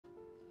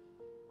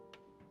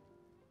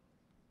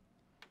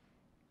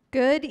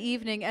Good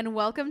evening and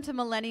welcome to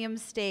Millennium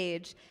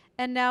Stage.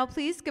 And now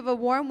please give a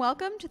warm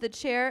welcome to the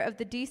chair of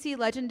the DC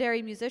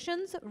Legendary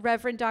Musicians,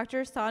 Reverend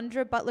Dr.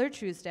 Sandra Butler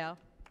Truesdale.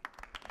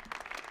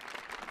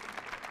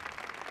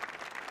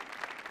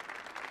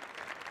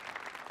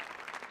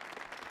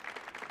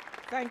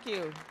 Thank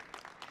you.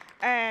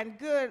 And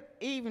good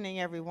evening,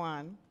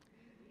 everyone.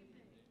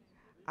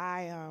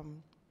 I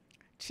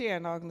chair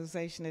an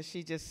organization, as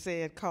she just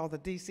said, called the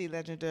DC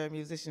Legendary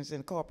Musicians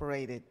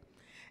Incorporated.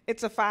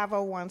 It's a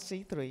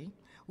 501c3.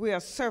 We're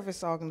a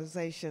service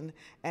organization,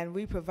 and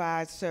we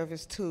provide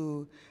service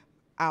to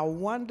our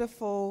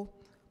wonderful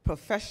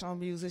professional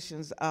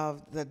musicians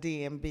of the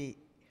DMB.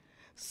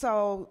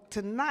 So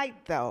tonight,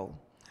 though,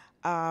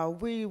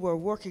 we were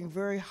working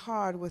very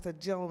hard with a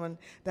gentleman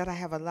that I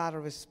have a lot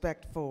of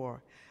respect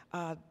for,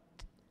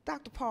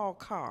 Dr. Paul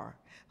Carr,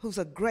 who's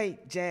a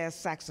great jazz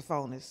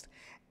saxophonist.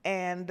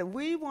 And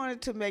we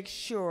wanted to make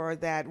sure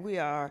that we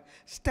are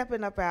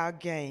stepping up our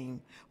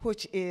game,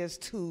 which is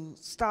to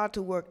start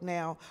to work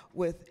now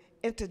with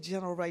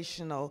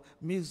intergenerational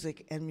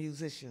music and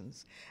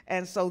musicians.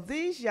 And so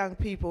these young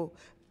people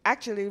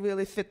actually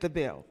really fit the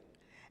bill.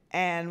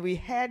 And we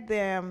had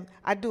them,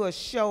 I do a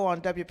show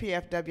on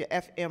WPFW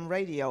FM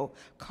radio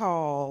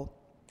called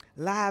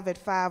Live at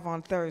 5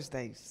 on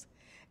Thursdays.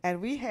 And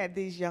we had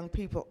these young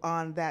people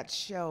on that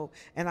show,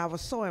 and I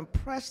was so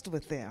impressed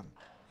with them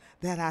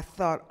that I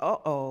thought,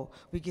 uh-oh,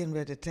 we're getting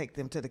ready to take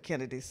them to the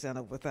Kennedy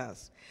Center with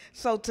us.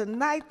 So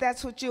tonight,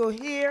 that's what you'll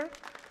hear.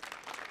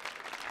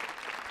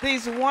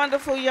 These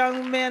wonderful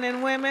young men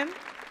and women.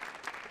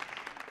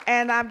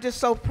 And I'm just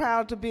so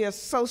proud to be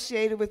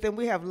associated with them.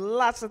 We have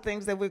lots of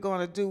things that we're going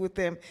to do with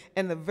them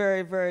in the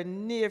very, very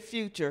near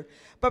future.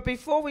 But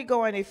before we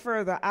go any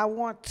further, I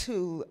want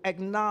to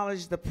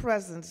acknowledge the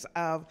presence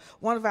of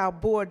one of our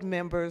board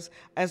members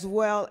as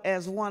well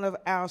as one of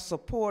our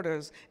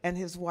supporters and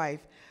his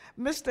wife,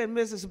 Mr. and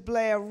Mrs.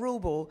 Blair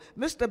Rubel.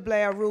 Mr.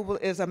 Blair Rubel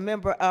is a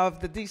member of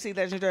the DC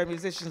Legendary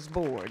Musicians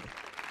Board.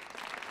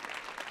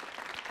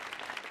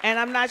 And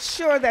I'm not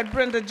sure that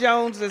Brenda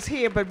Jones is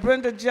here, but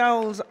Brenda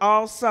Jones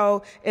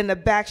also in the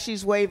back,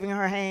 she's waving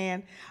her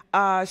hand.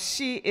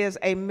 She is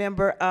a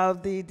member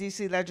of the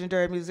DC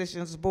Legendary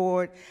Musicians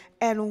Board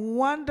and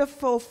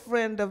wonderful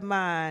friend of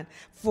mine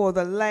for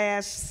the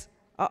last,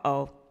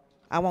 I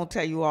won't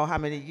tell you all how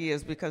many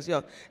years because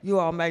you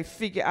all may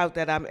figure out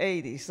that I'm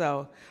 80,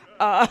 so.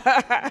 And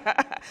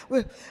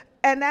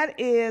that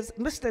is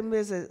Mr. and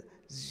Mrs.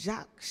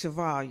 Jacques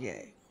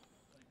Chevalier.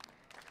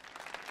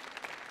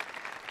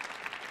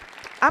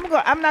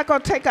 I'm not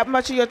going to take up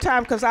much of your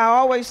time because I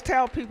always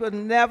tell people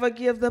never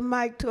give the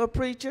mic to a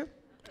preacher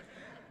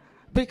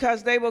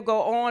because they will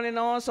go on and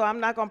on, so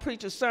I'm not going to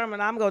preach a sermon.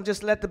 I'm going to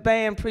just let the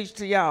band preach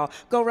to y'all.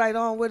 Go right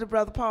on with it,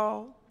 Brother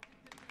Paul.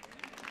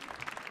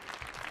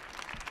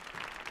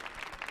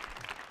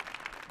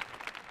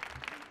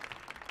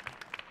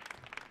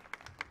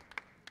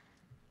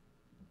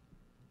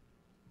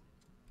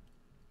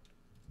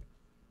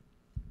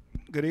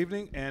 Good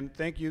evening, and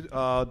thank you,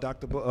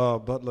 Dr.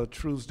 Butler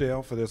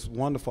Truesdale, for this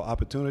wonderful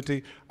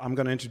opportunity. I'm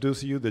going to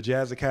introduce to you the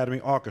Jazz Academy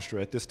Orchestra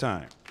at this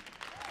time.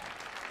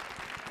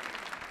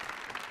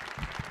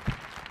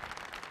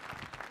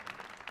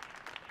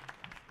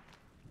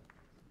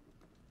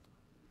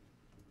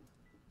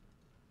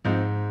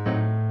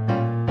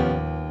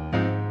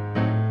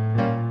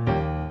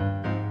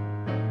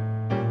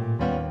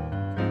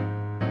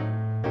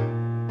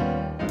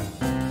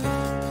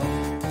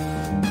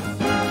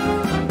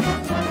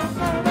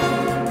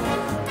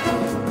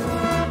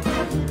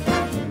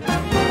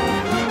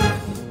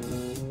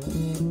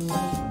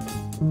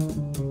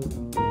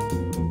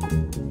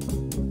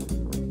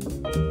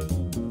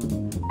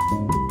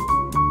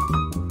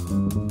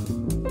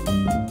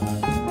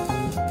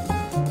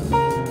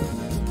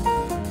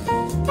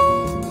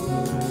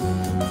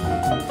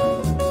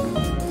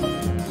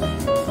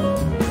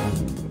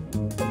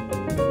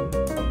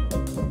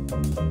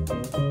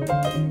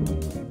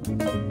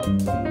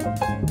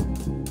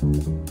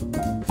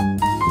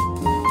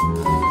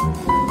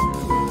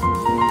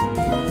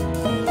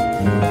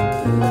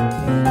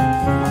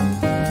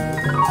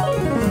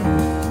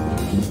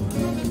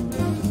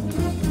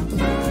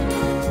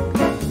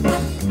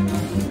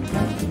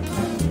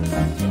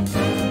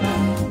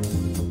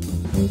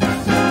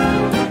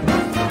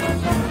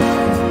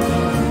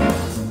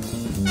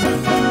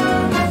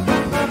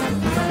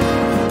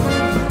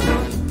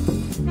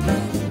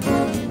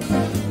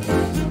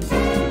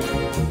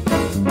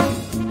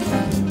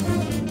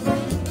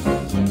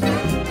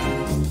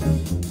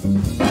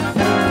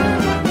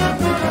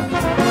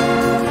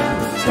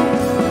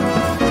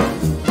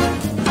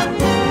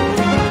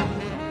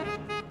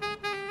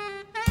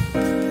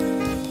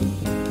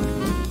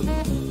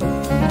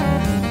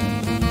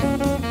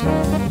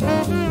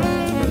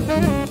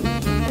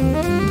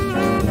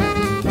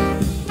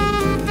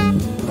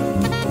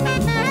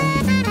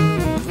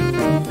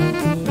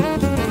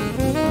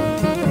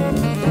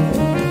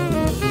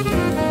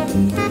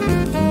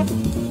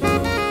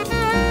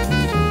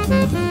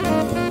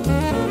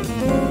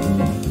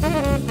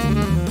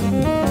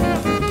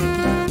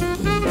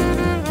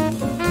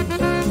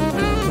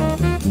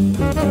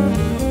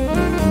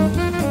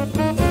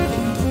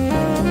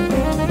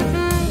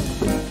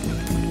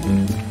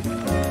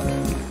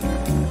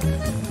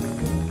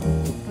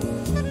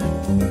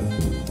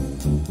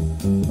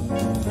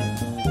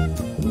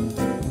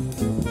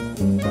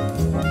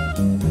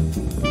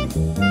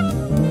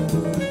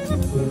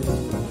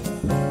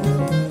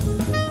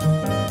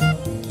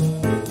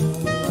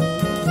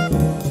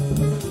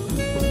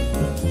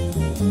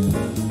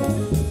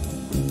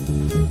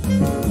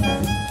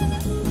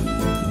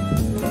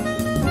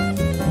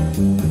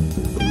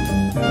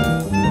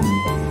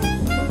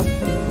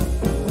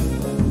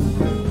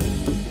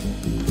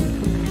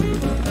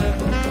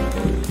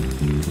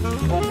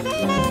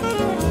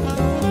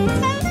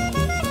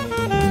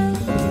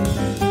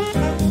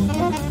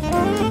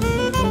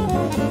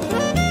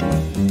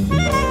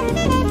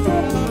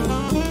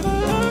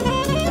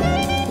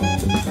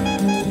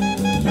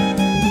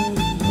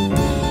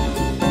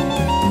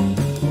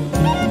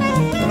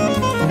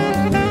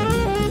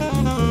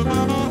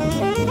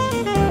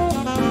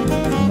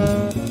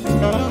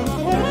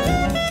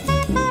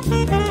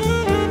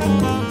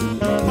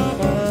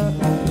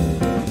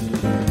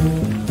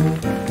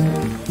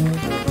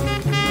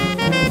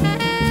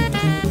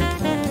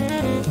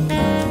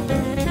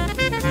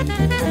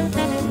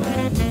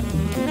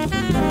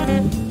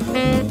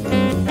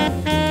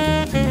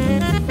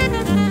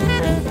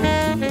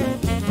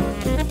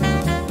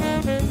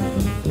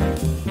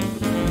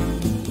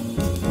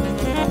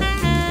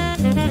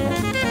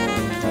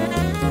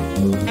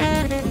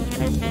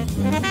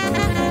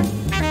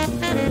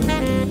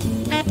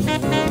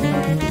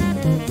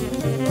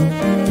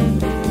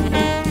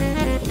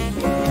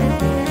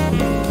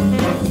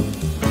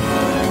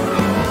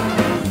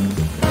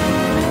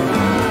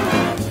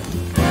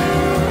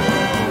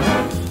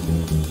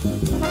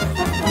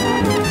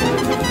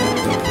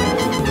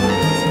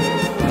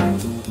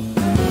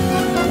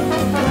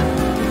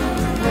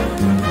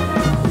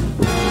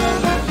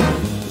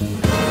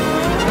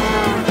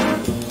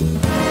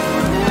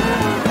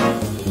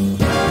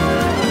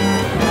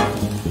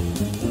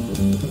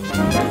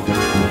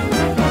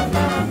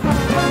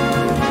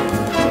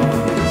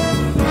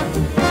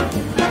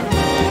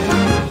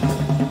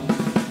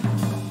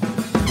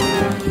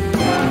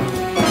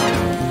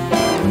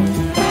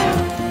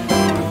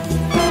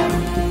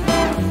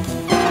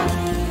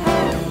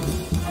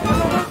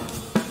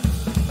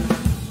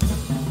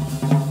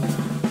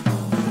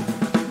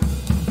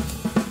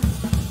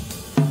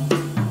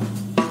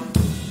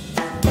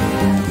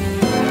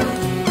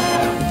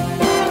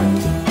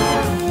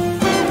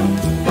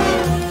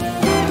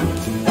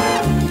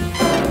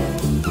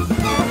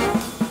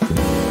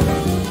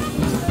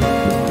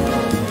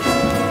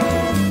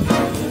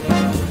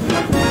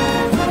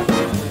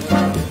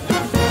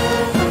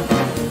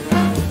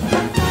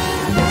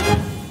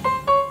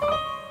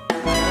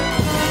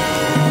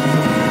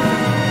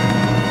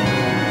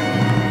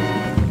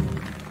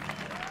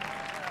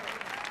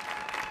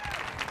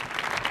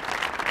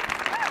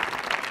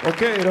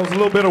 Okay, there was a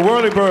little bit of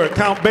Whirlybird,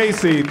 Count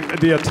Basie,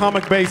 the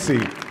Atomic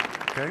Basie.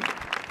 Okay.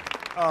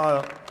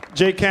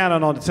 Jay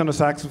Cannon on the tenor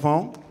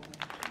saxophone.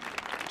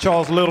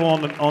 Charles Little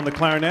on the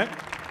clarinet.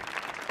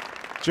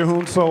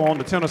 Jehoon So on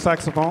the tenor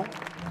saxophone.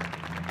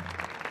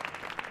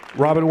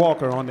 Robert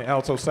Walker on the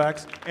alto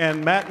sax.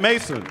 And Matt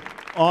Mason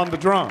on the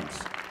drums.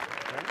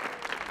 Okay.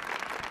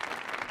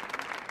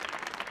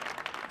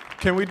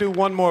 Can we do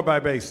one more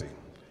by Basie?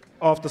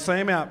 Off the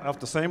same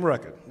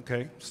record,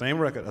 okay? Same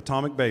record,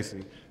 Atomic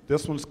Basie.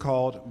 This one's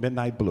called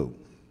Midnight Blue.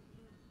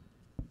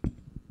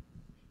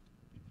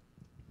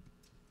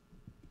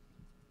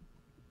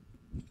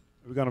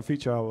 We're going to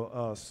feature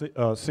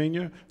our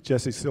senior,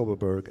 Jesse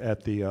Silverberg,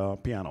 at the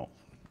piano.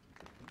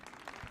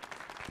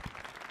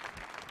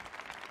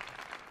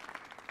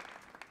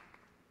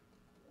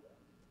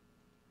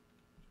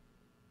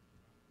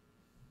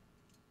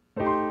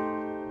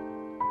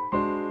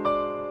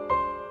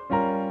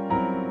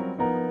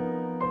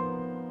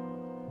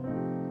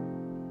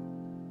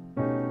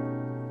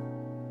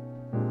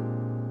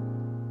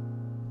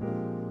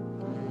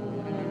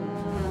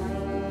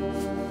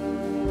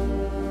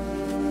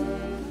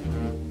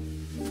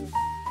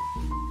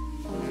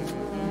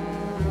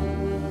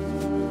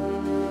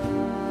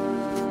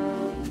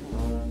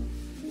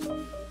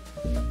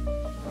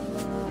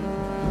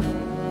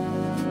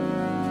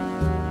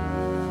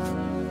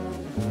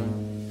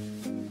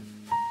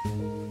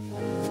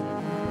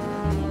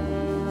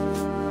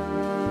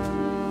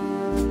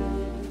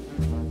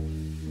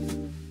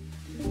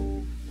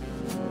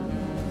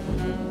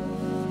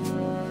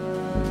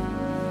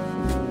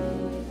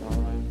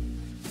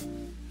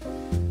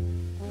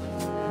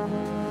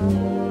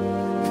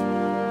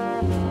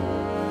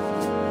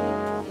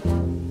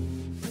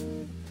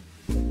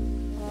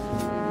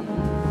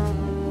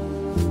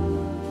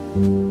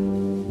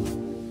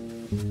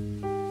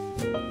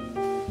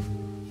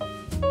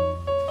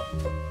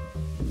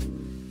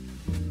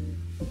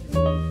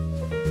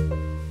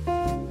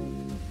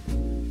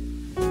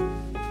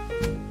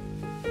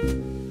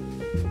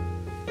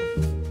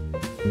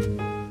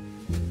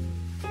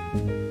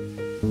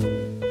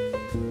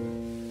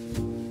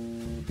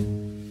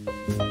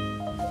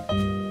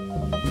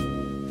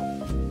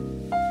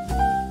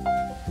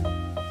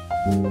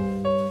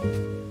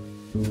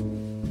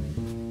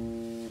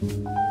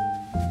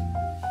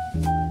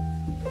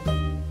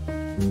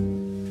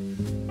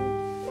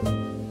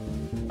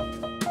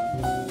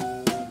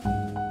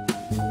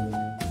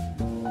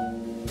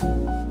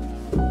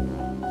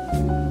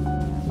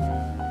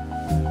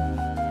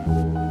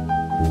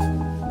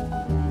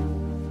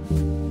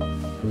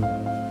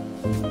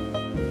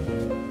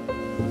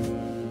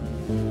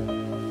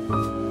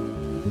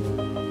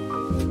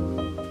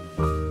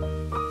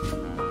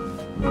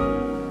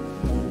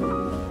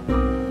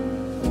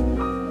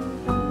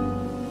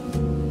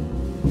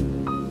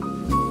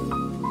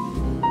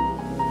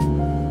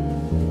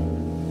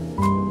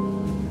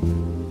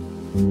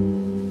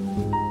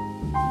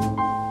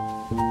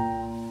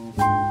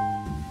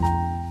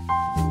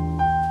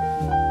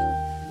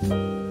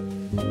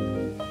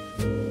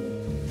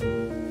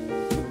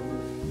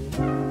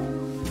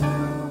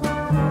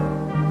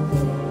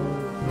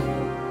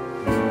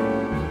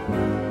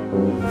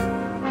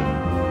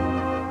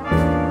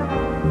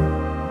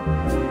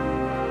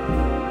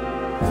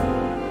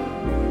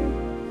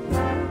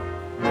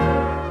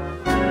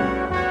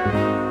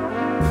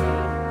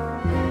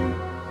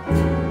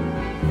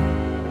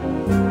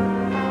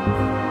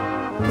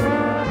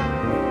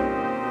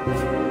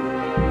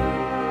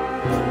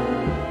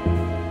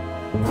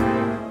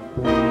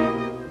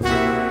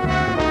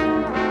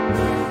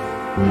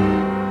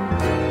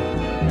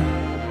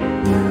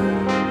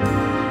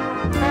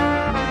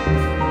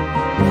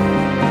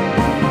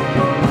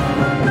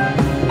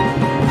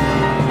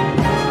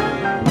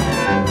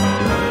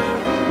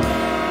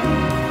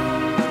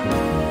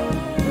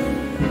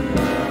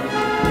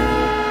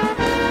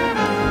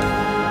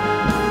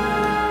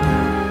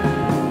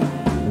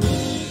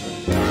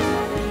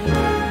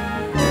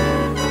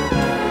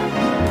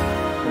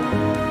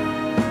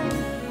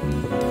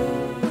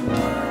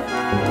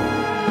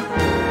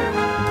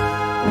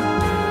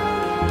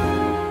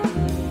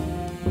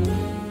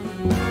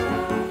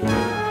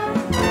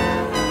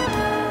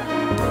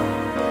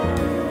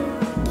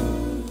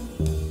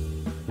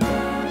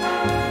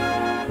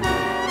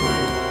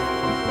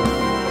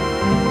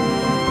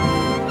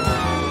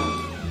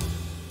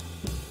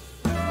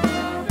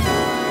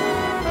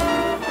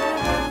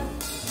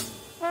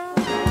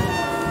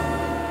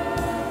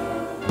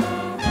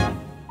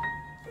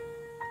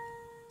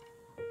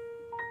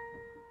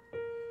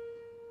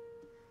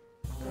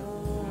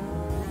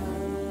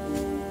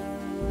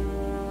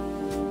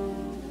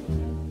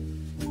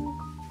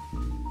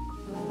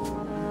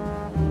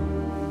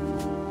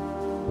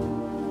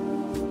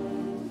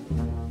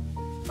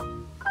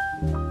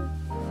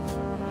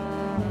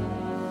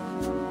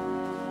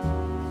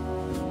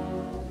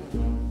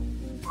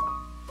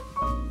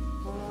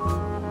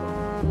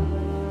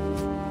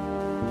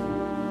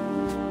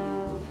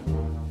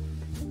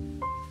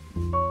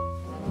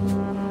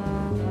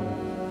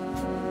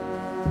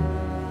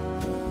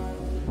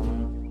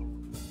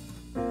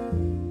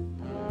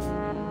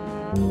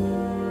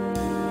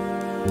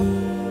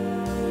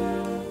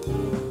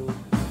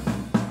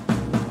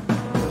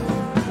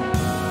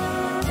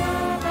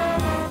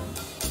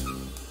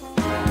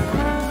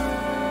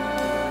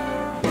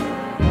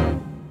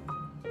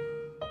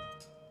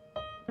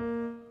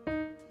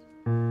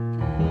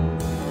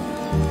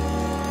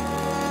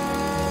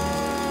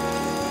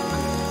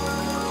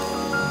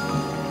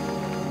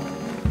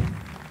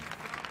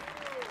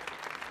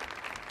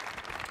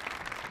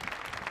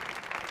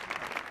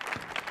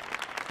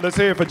 Let's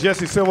hear it for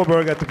Jesse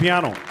Silverberg at the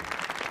piano.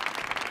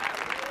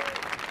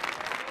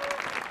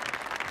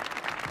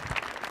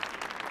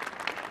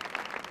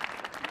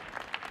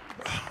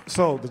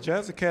 So the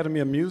Jazz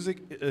Academy of Music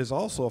is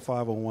also a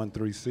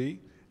 501(c),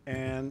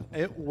 and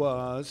it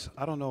was,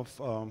 I don't know if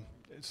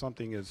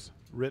something is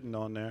written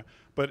on there,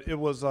 but it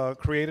was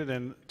created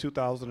in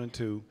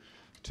 2002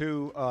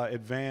 to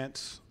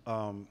advance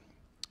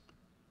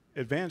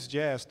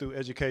jazz through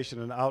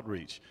education and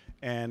outreach.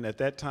 And at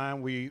that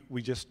time, we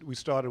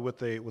started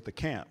with a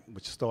camp,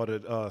 which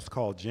started, it's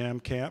called Jam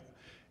Camp.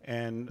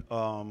 And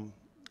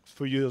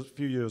few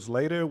years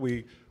later,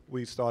 we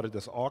started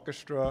this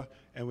orchestra,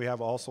 and we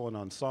have also an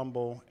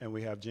ensemble, and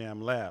we have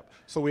Jam Lab.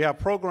 So we have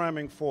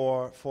programming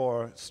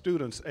for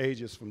students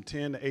ages from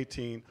 10 to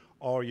 18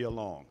 all year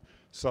long.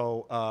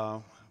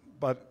 So,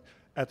 but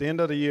at the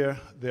end of the year,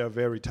 they're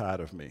very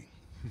tired of me.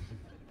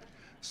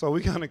 So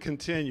we're going to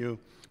continue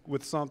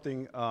with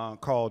something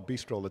called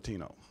Bistro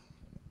Latino.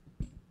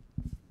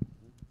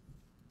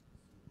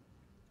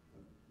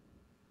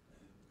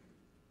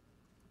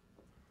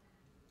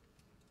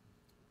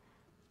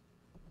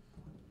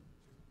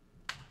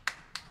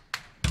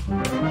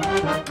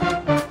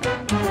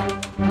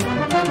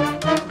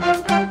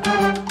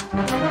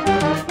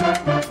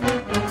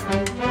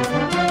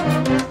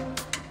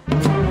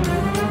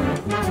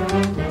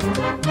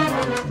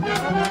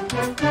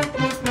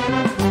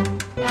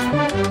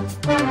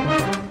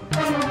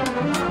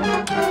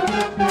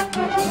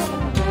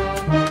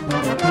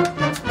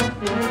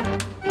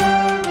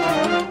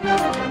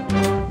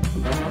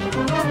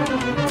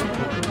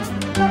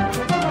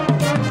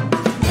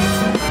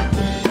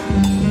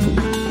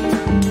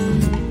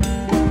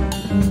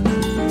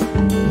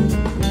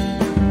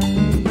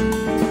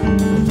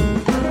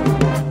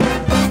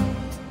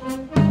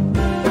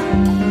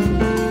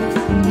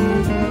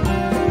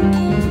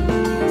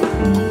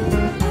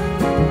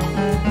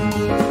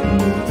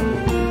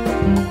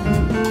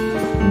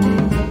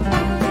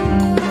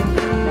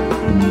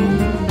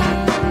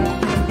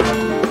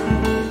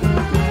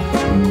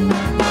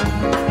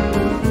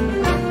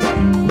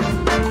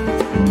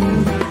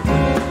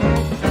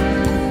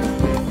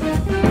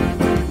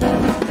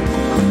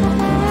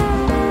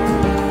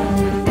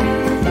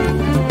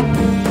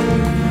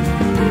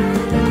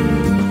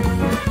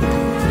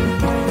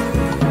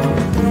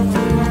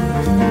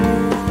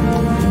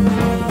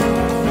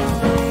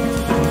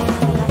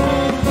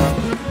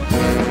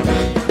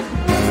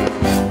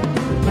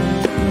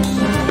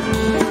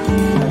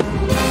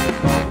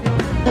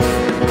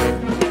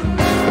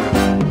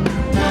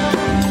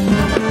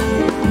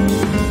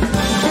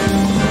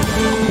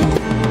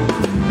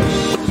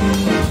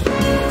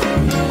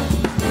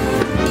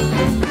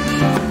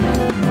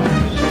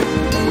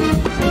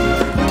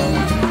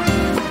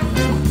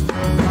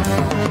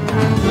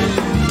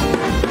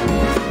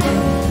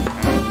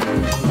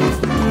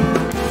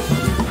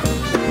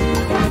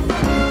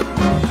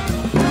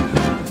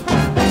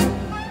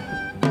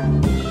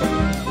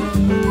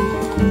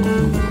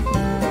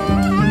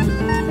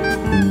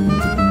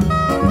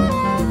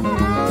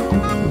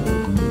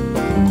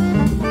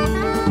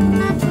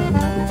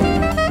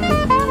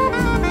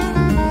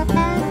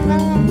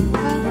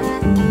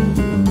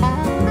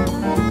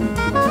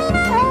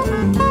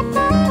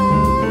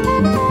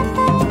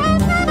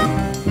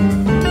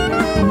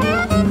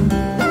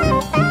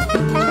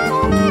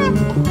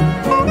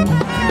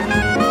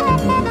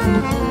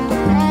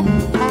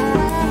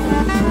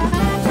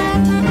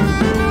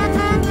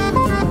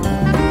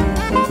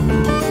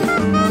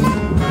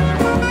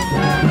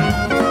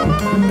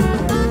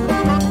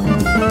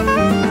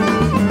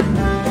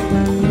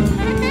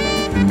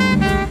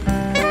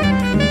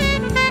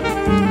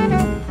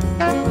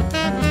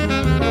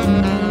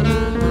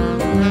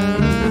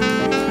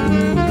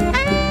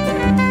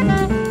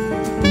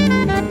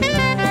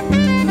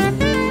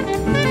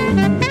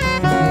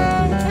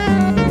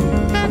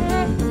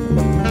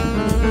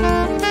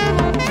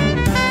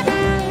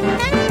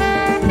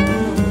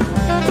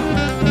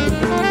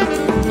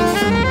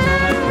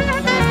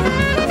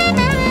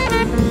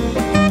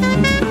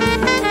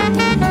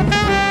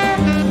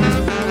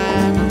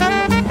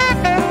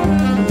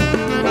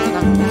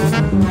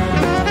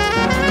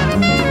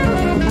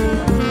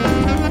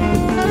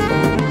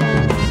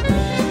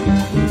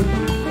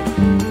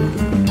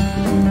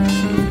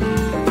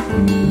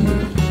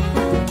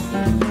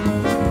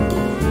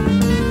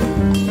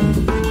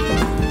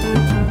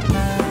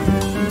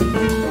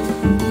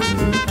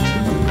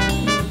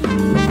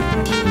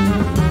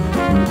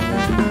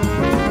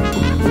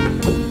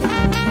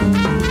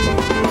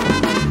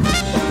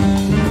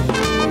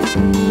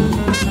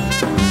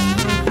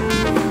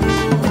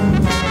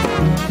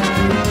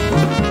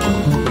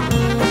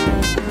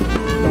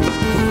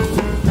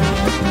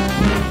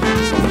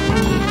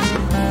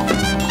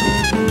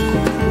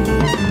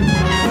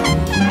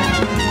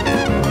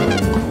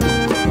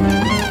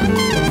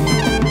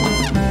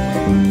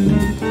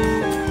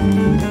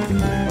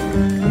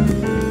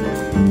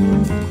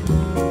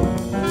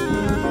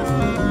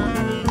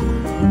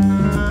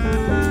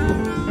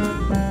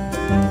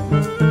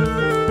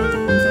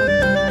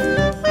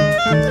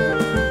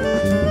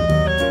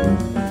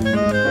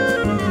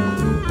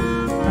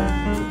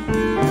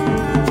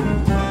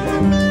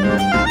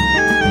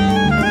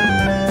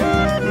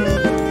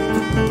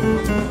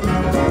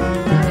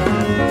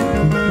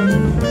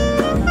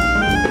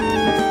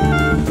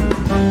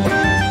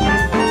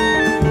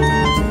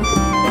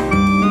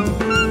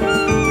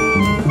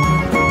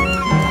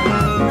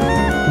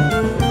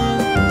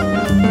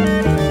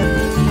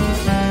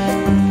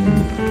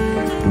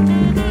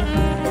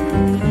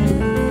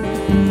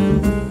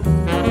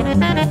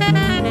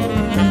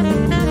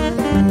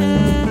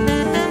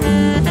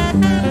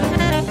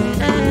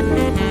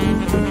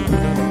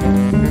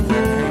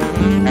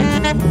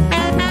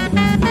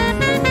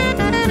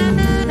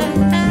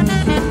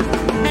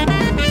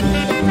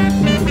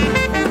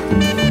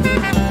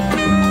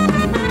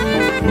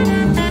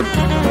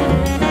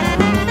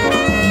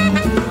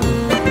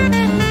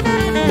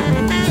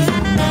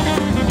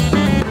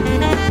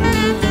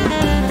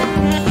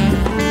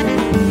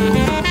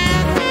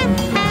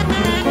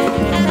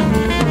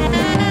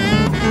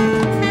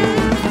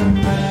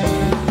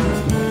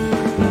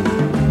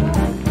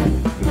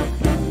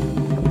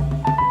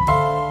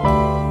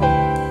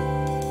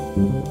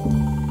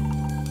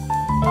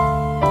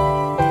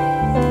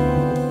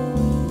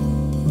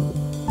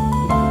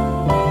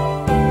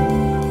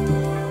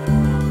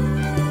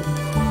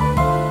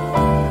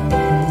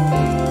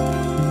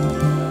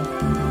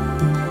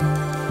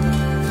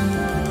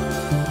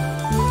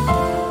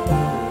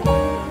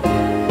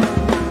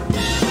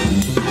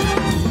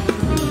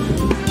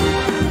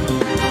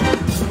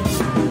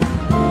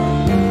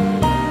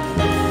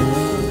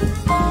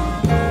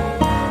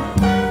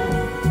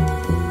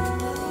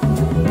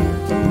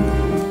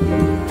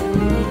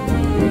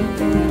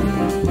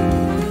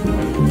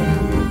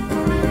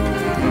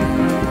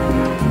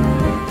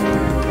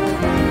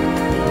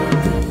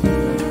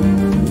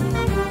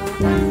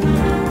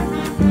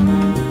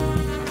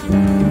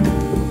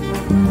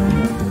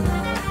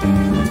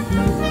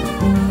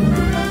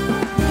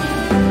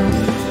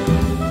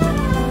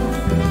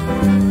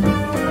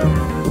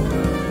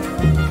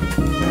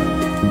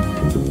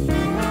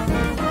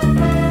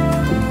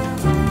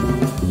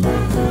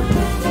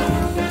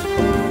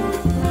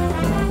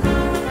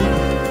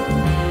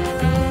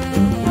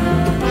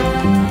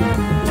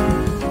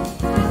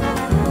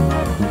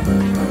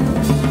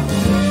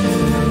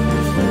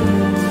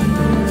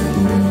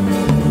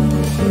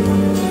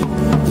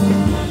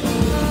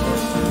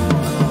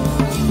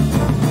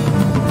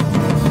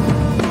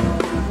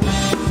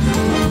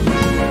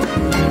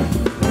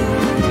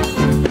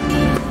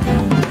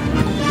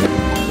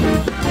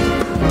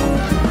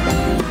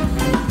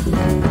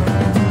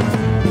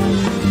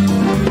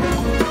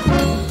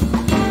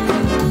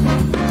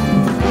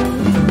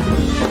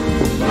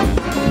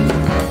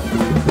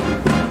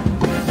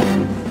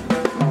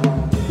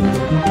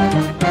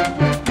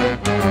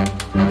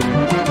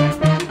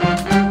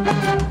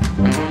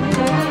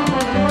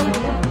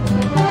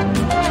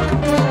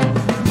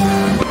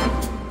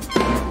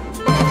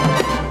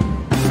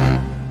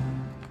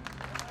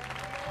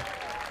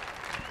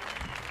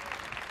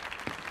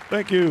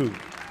 Thank you.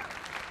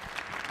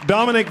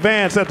 Dominic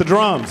Vance at the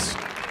drums.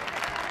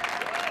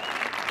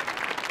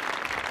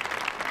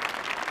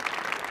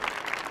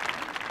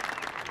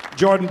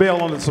 Jordan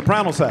Bell on the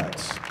soprano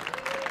sax.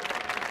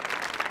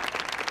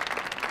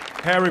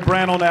 Harry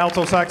Brand on the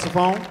alto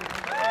saxophone.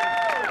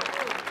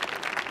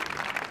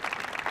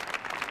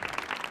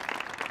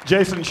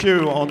 Jason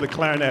Shue on the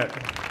clarinet.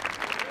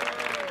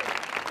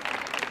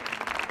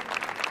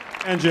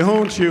 And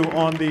Jehoon Shue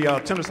on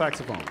the tenor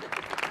saxophone.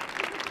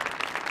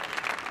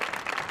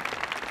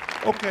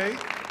 Okay,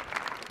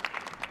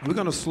 we're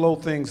gonna slow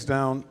things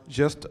down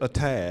just a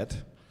tad,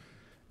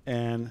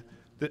 and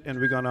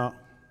we're gonna,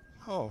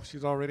 oh,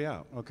 she's already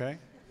out, okay.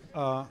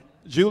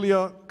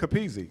 Julia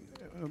Capizzi,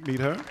 meet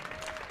her.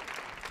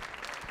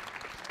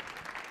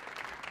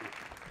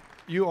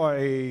 You are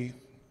a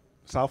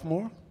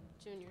sophomore?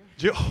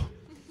 Junior.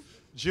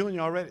 Junior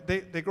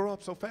already, they grow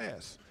up so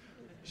fast.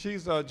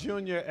 She's a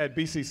junior at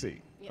BCC,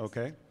 yes.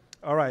 Okay?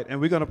 All right,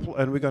 and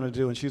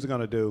she's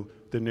gonna do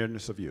The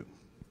Nearness of You.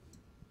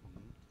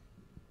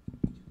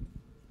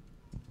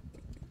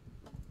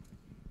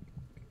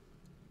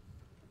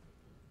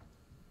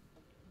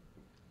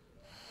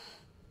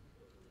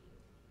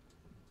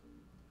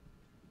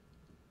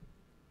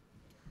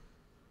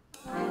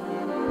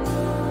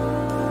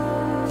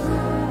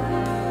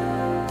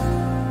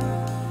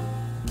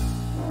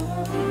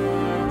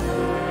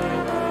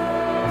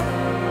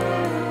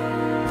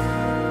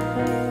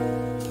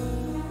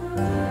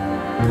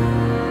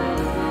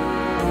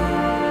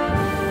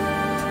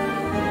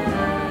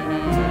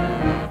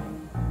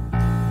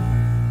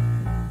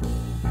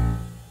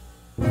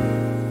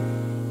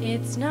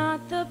 It's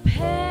not the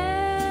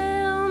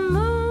pale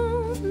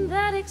moon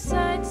that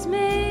excites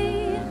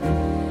me,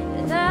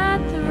 that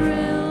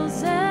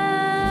thrills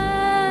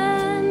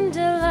and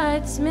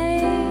delights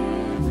me.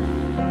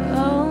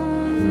 Oh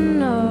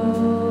no,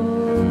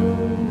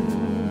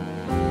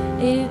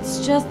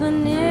 it's just the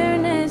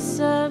nearness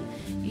of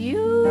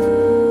you.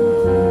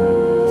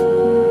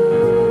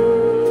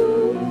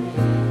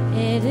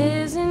 It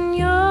is in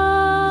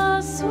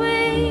your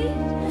sweet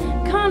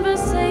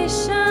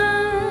conversation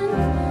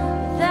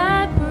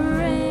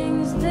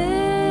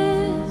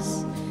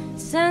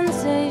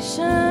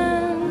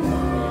sensation.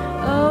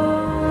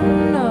 Oh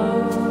no,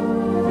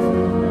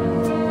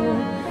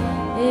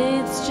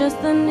 it's just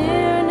the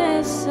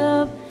nearness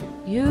of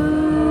you.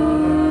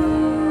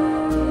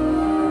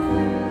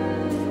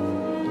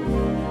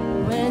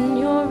 When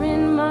you're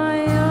in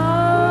my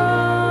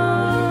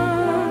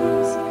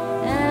arms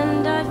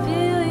and I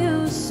feel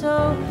you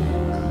so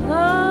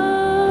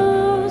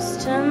close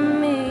to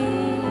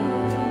me,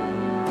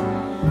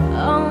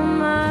 oh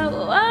my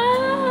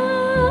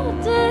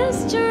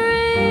wildest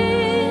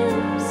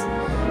dreams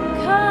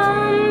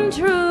come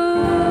true.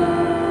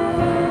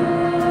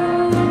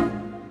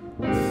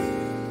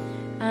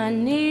 I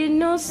need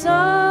no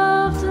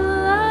soft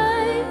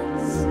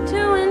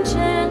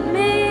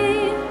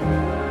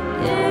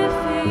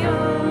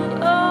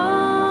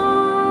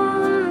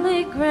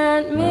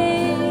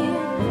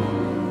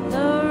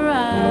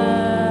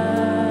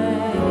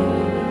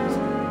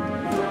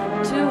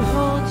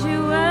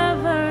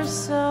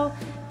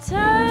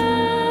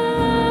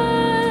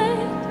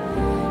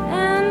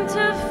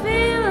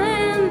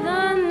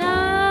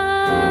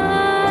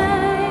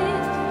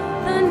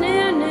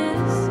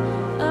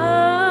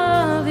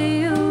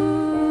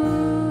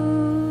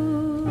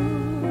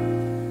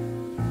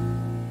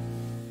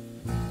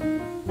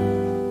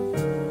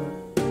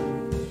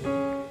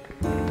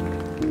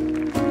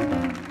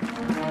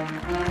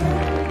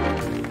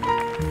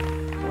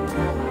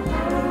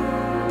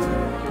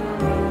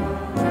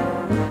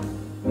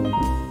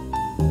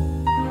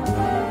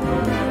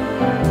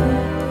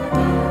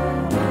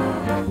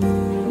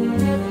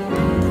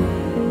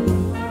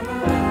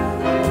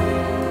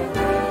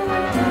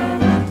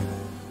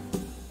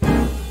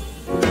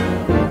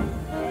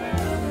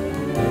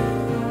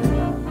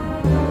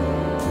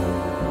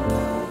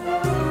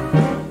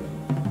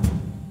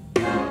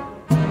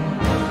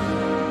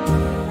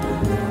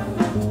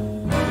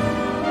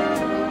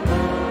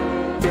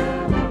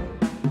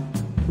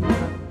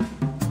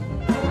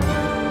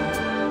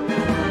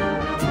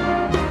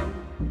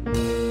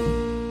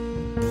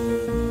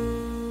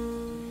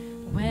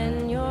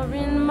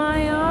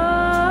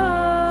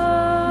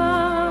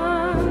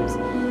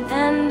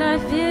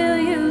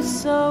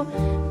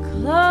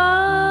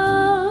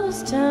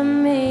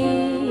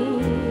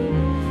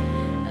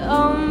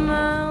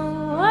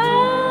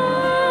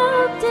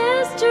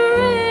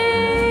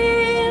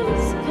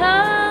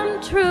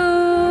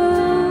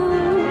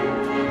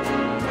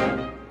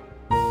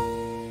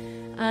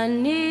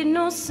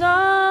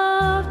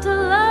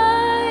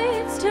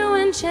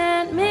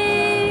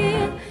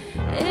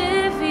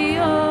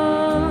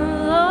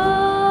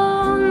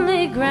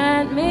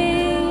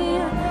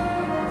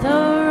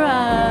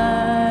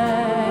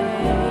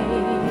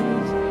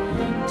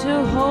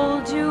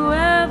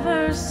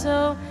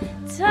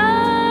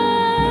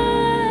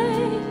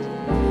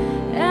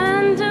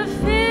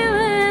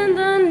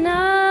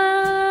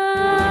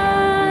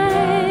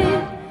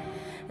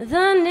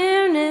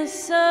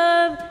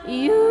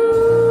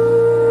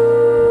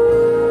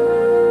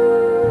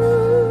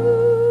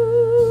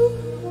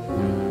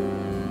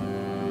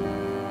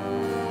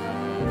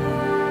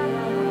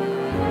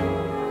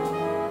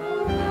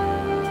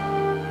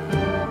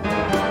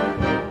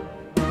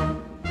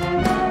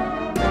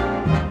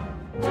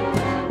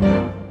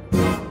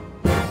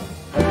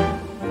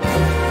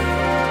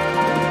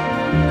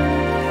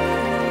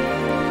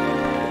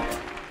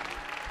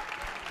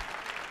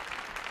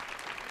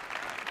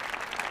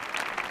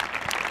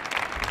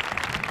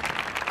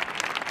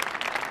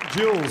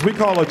Jules. We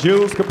call her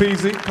Jules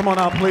Capizzi. Come on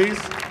out, please.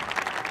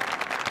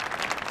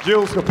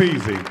 Jules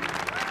Capizzi.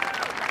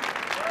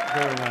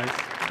 Very nice.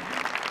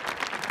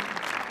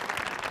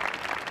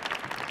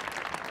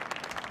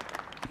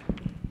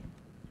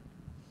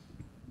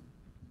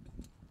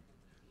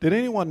 Did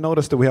anyone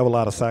notice that we have a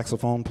lot of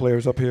saxophone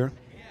players up here?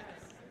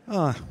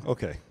 Yes.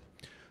 Okay.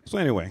 So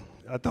anyway,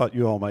 I thought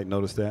you all might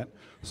notice that.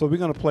 So we're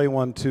going to play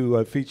one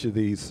to feature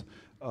these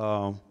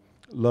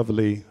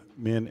lovely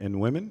men and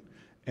women.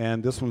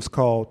 And this one's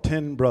called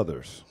 10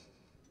 Brothers.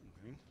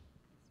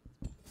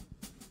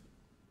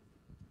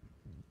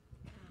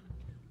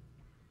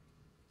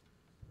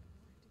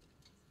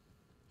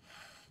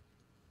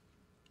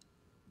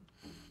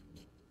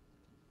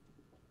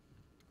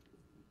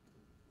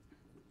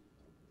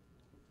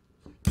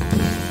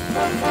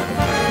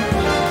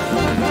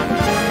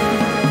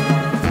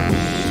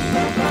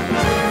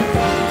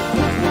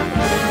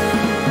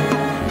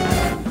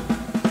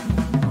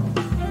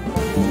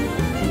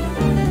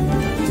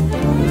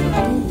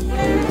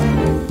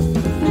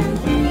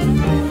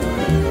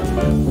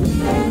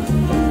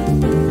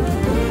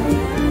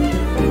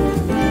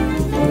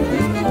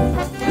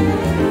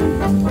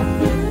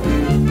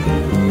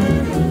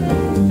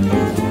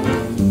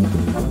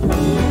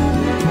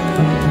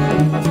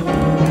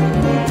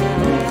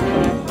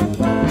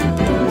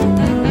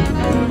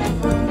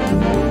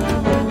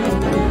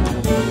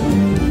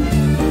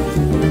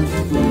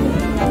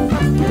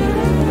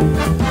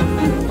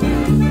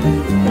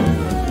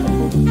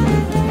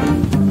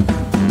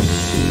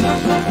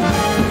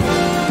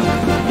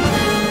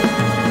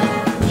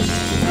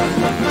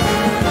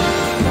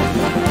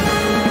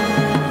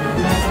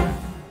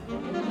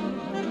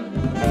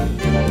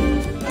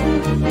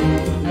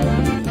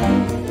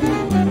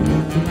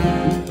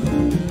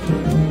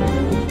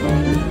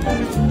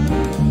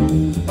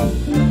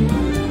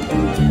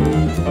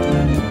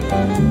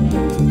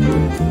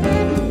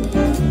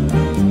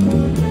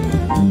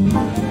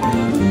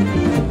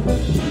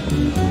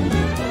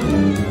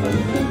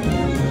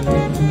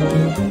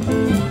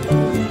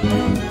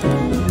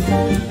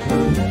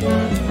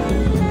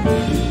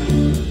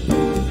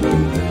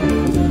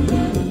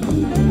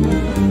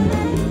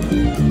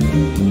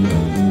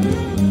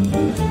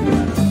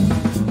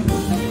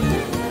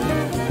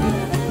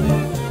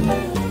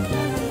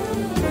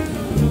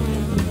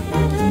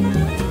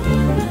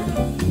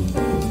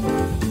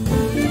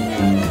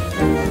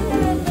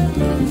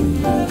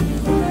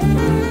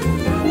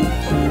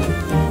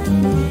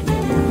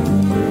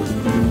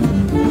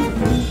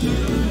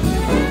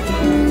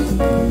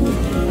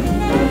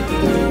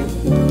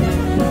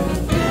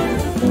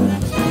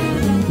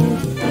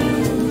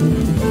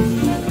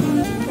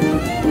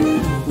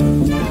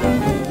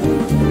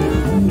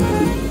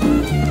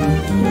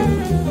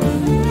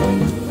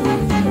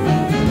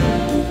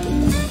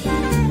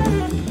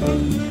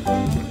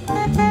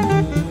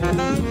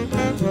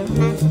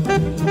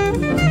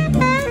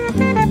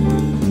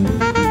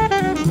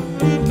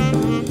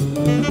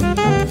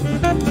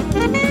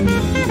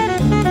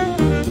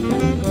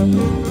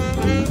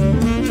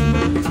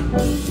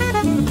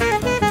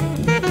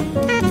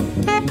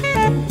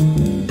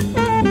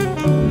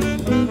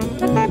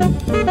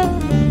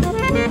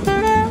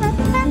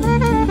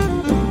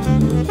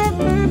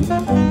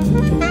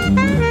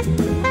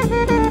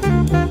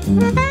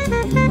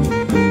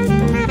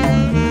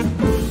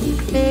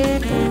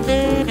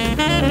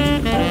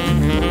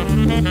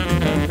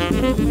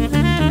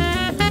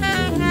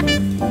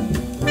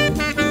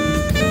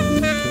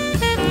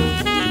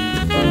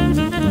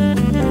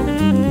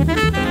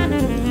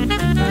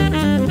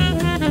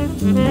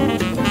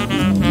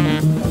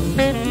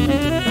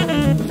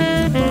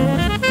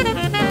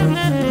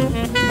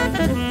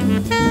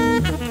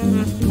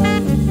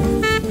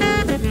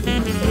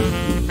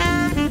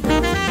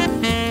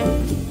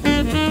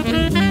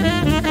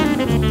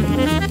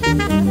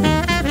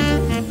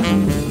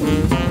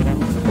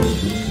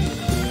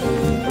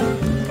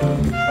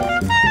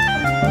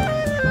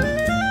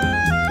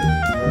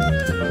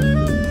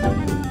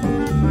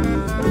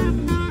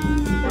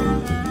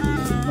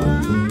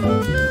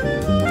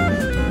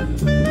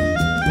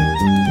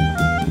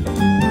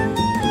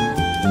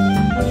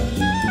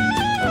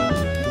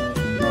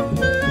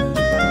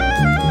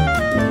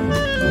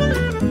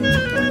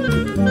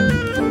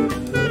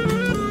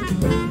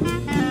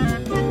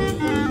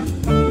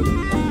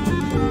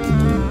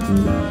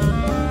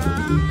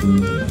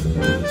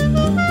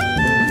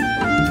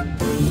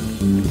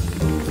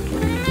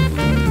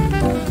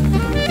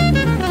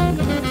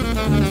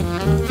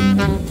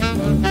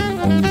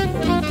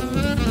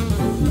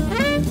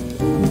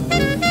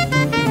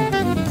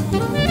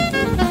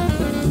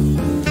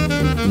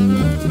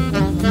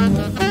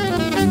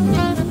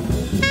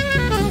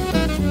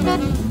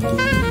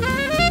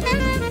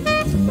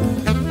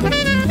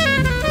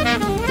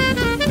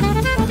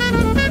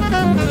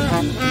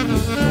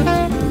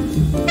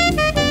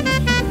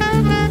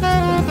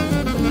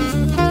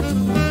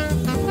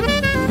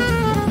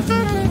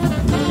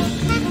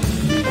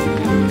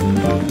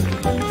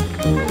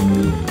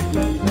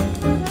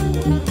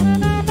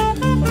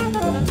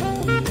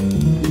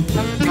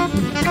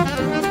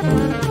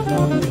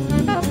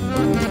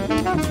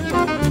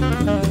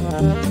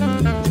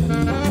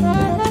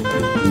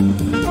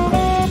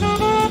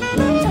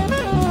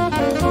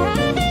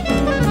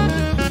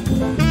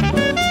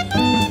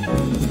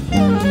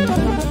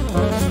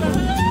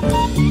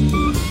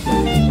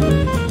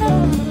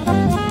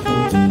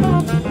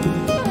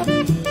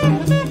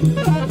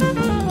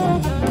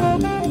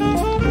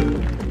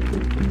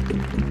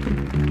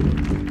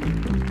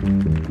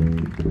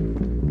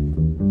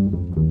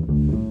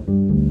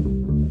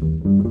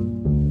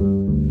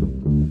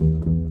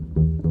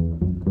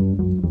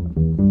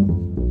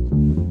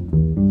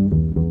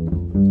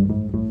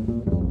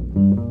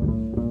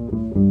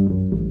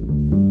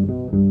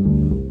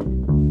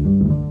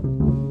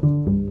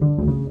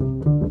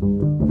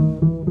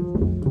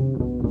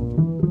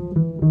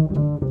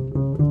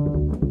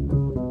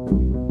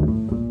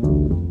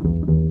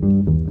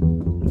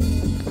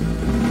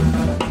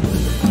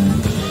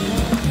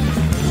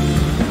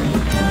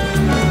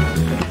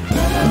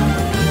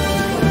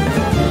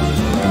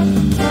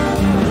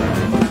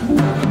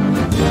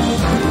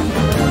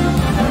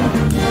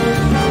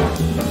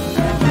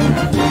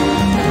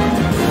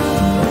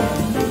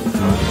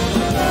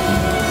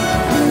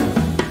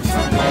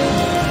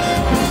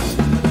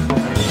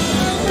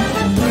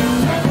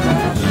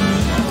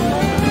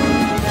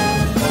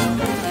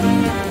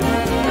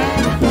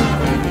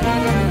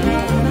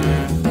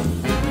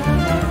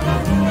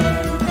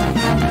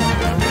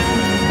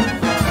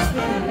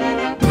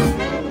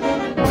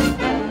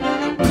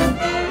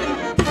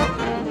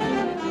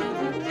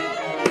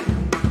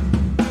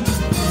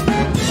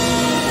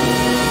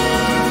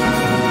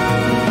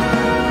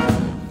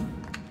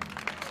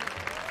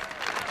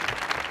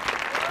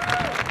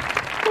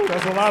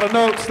 That's a lot of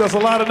notes. That's a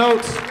lot of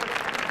notes.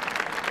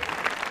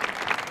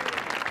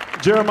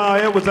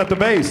 Jeremiah Edwards at the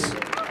bass.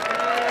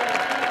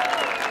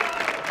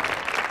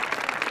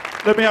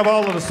 Let me have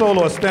all of the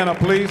soloists stand up,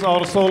 please. All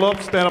the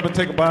soloists, stand up and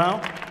take a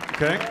bow.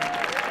 Okay.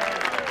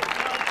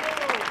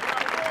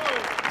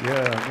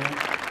 Yeah, man.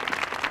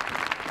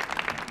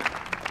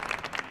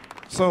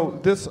 So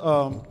this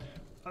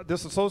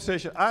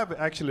association, I've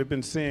actually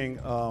been seeing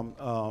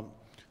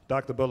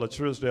Dr. Bella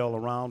Trisdale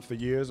around for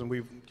years, and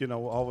we've,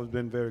 always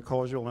been very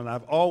cordial, and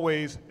I've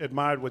always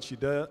admired what she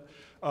does,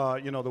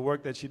 the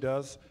work that she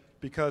does,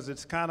 because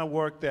it's kind of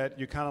work that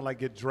you kind of like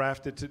get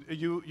drafted to.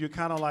 You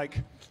kind of like,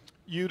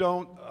 you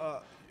don't,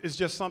 it's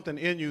just something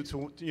in you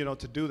to,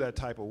 to do that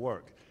type of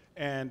work.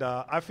 And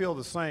I feel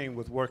the same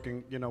with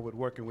working, with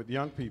working with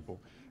young people.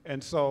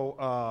 And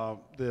so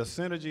the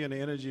synergy and the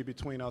energy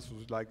between us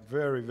was like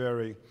very,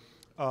 very,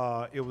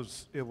 it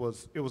was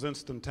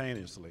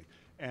instantaneously.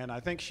 And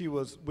I think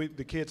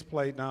the kids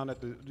played down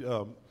at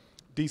the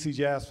DC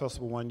Jazz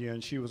Festival one year,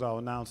 and she was our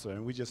announcer,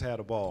 and we just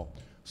had a ball.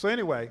 So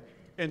anyway,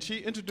 and she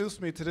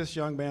introduced me to this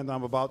young man that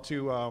I'm about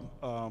to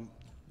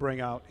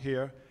bring out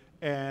here,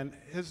 and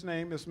his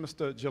name is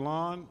Mr.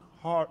 Jalon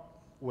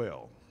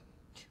Hartwell.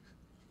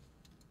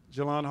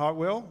 Jalon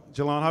Hartwell.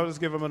 Jalon Hartwell, let's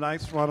give him a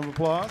nice round of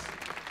applause.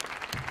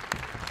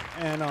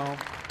 And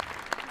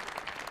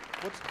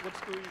what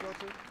school you go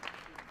to?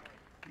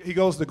 He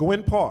goes to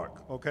Gwynn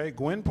Park, okay?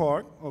 Gwynn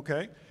Park,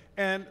 okay?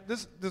 And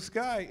this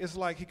guy is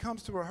like, he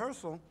comes to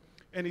rehearsal,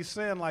 and he's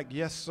saying like,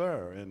 yes,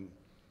 sir, and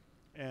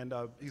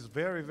he's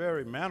very,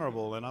 very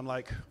mannerable, and I'm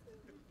like,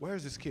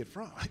 where's this kid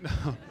from?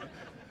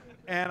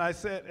 And I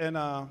said,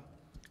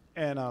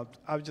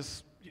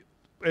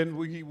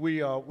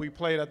 we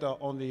played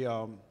on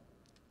the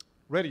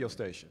radio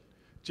station.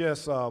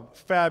 Just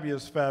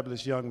fabulous,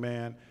 fabulous young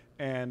man.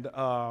 And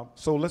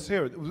so let's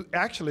hear it.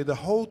 Actually, the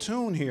whole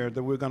tune here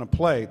that we're going to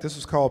play, this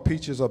is called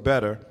Peaches Are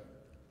Better.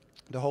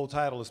 The whole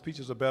title is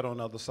Peaches Are Better on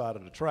the Other Side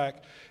of the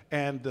Track.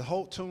 And the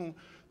whole tune,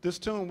 this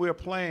tune we're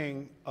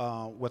playing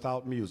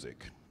without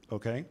music,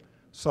 okay?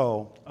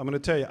 So I'm going to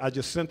tell you, I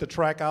just sent the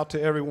track out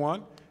to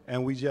everyone,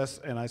 and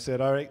I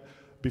said, all right,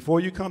 before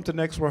you come to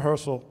next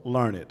rehearsal,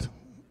 learn it.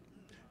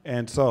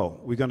 And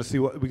so we're going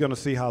to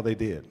see how they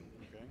did.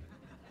 Okay.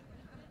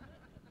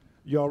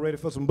 You all ready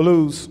for some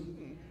blues?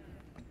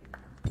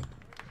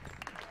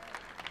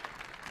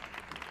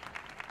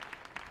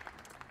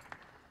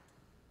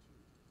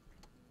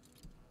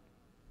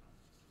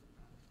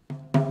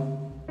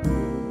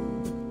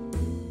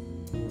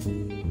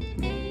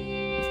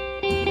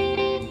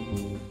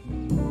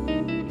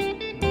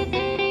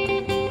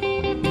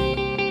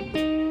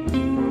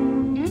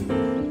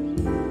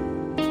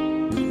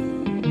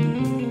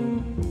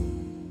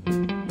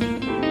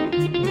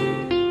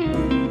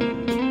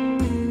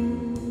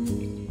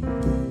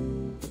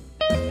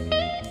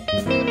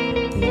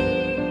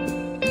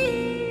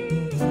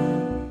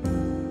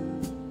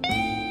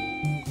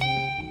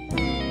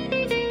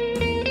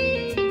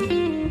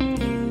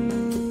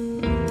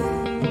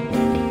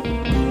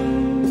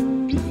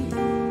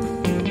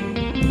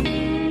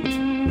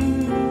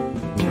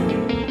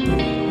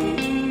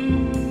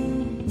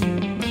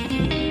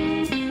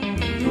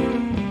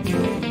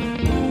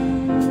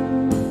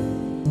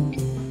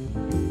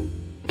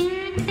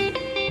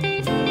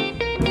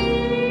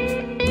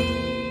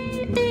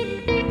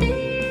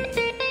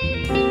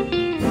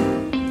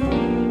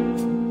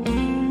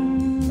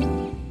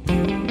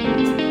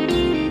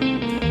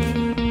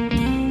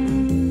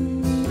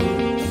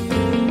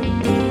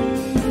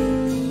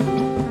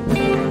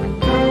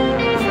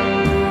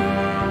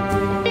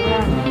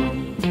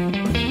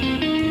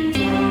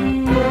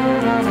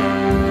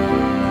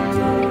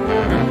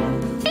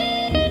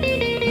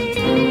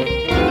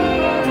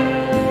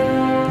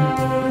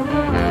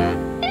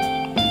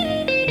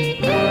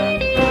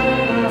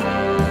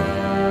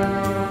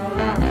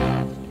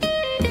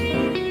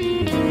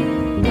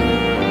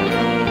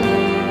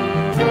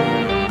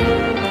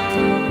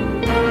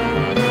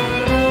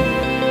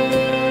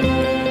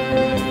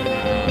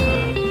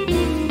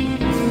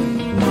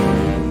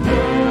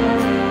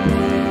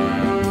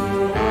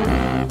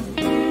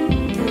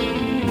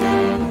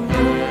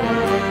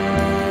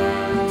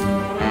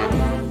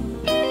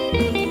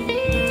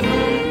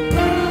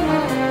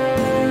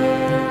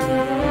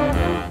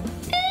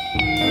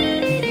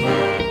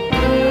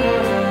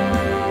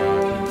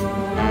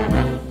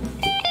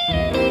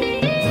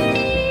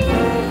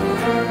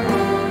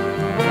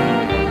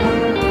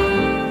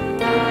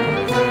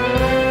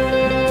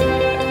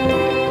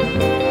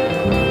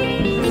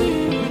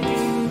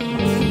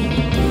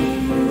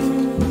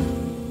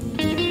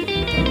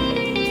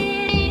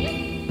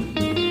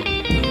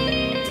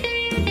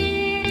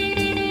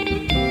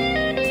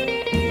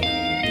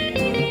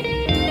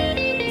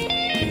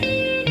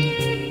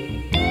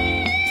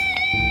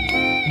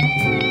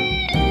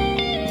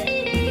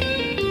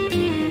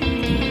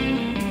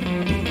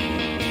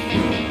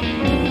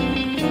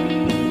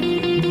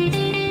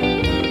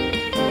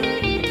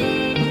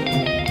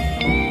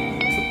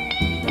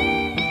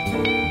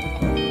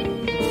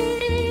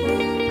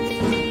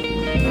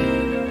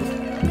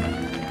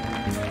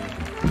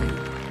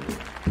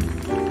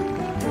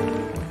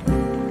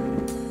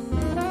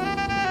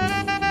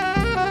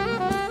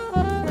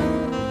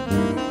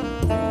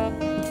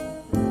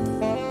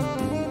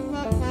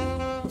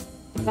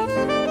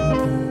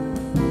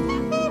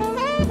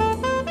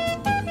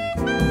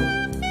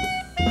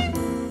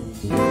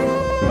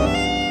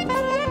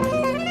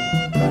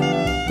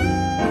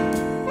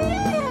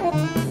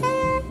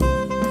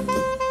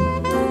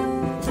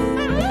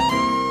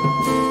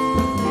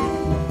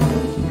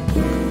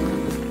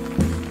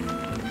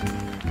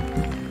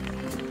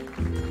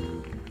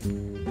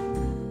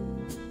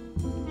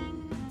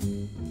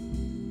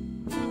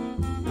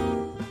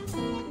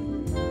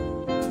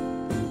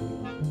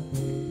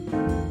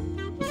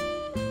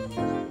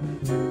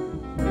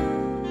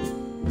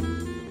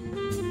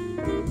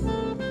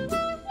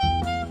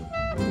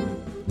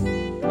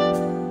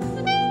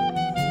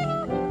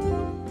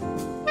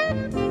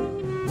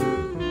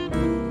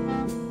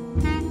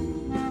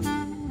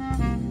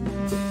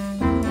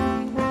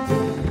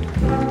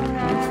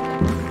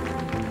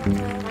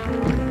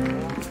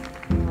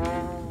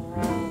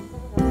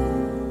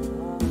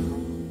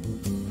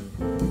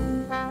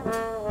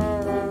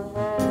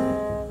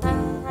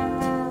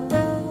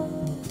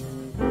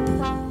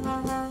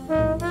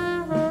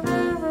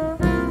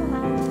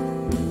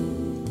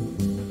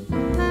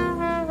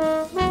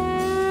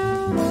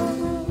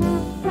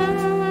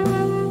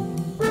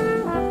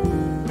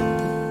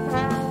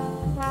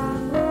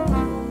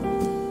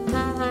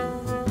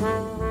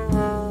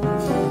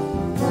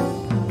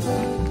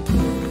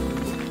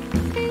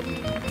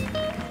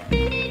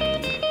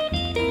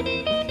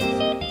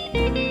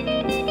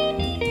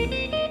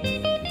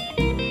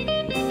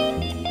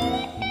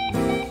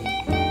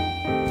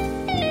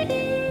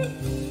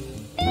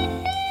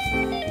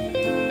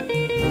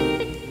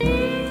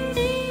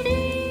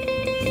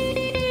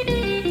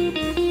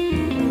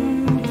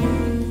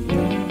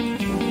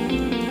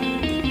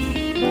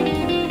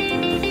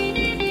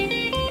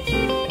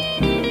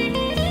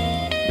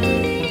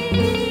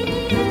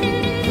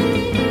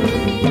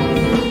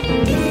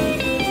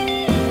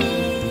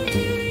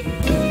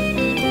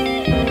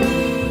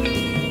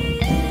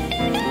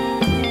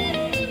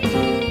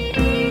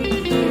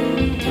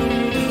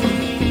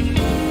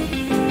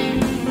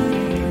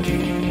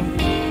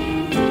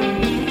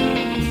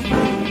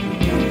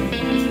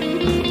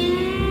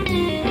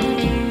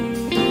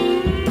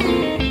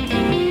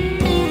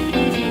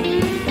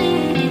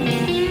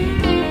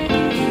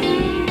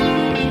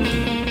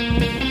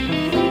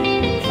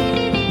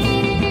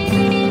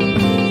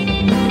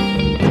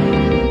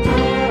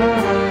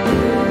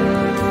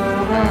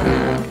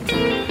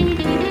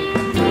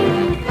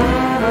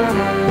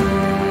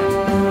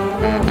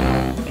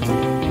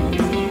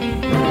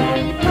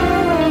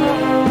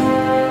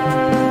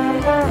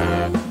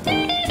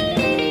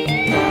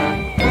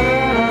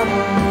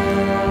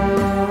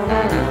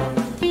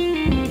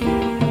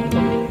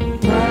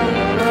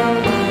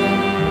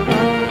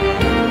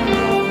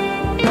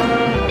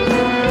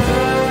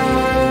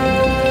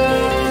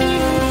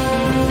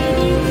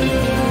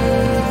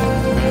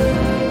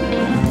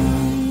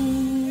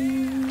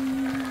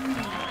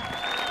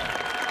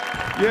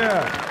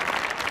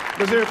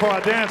 hear it for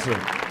our dancer,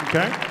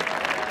 okay?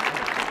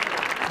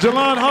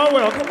 Jalon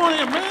Harwell, come on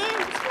in,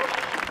 man.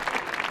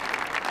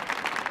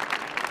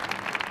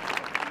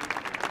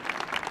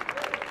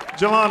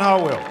 Jalon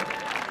Harwell.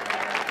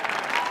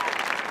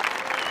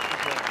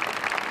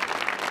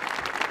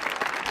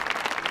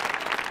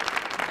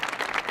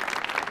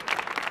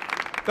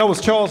 That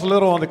was Charles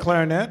Little on the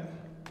clarinet.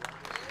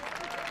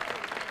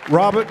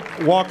 Robert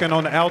Walken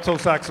on the alto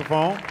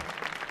saxophone.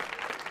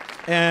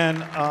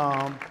 And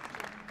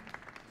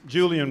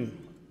Julian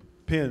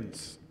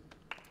Pins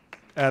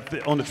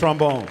on the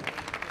trombone.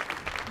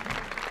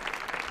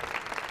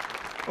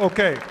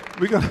 Okay,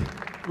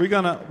 we're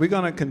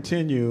gonna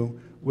continue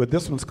with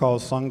this one's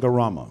called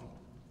Sangarama.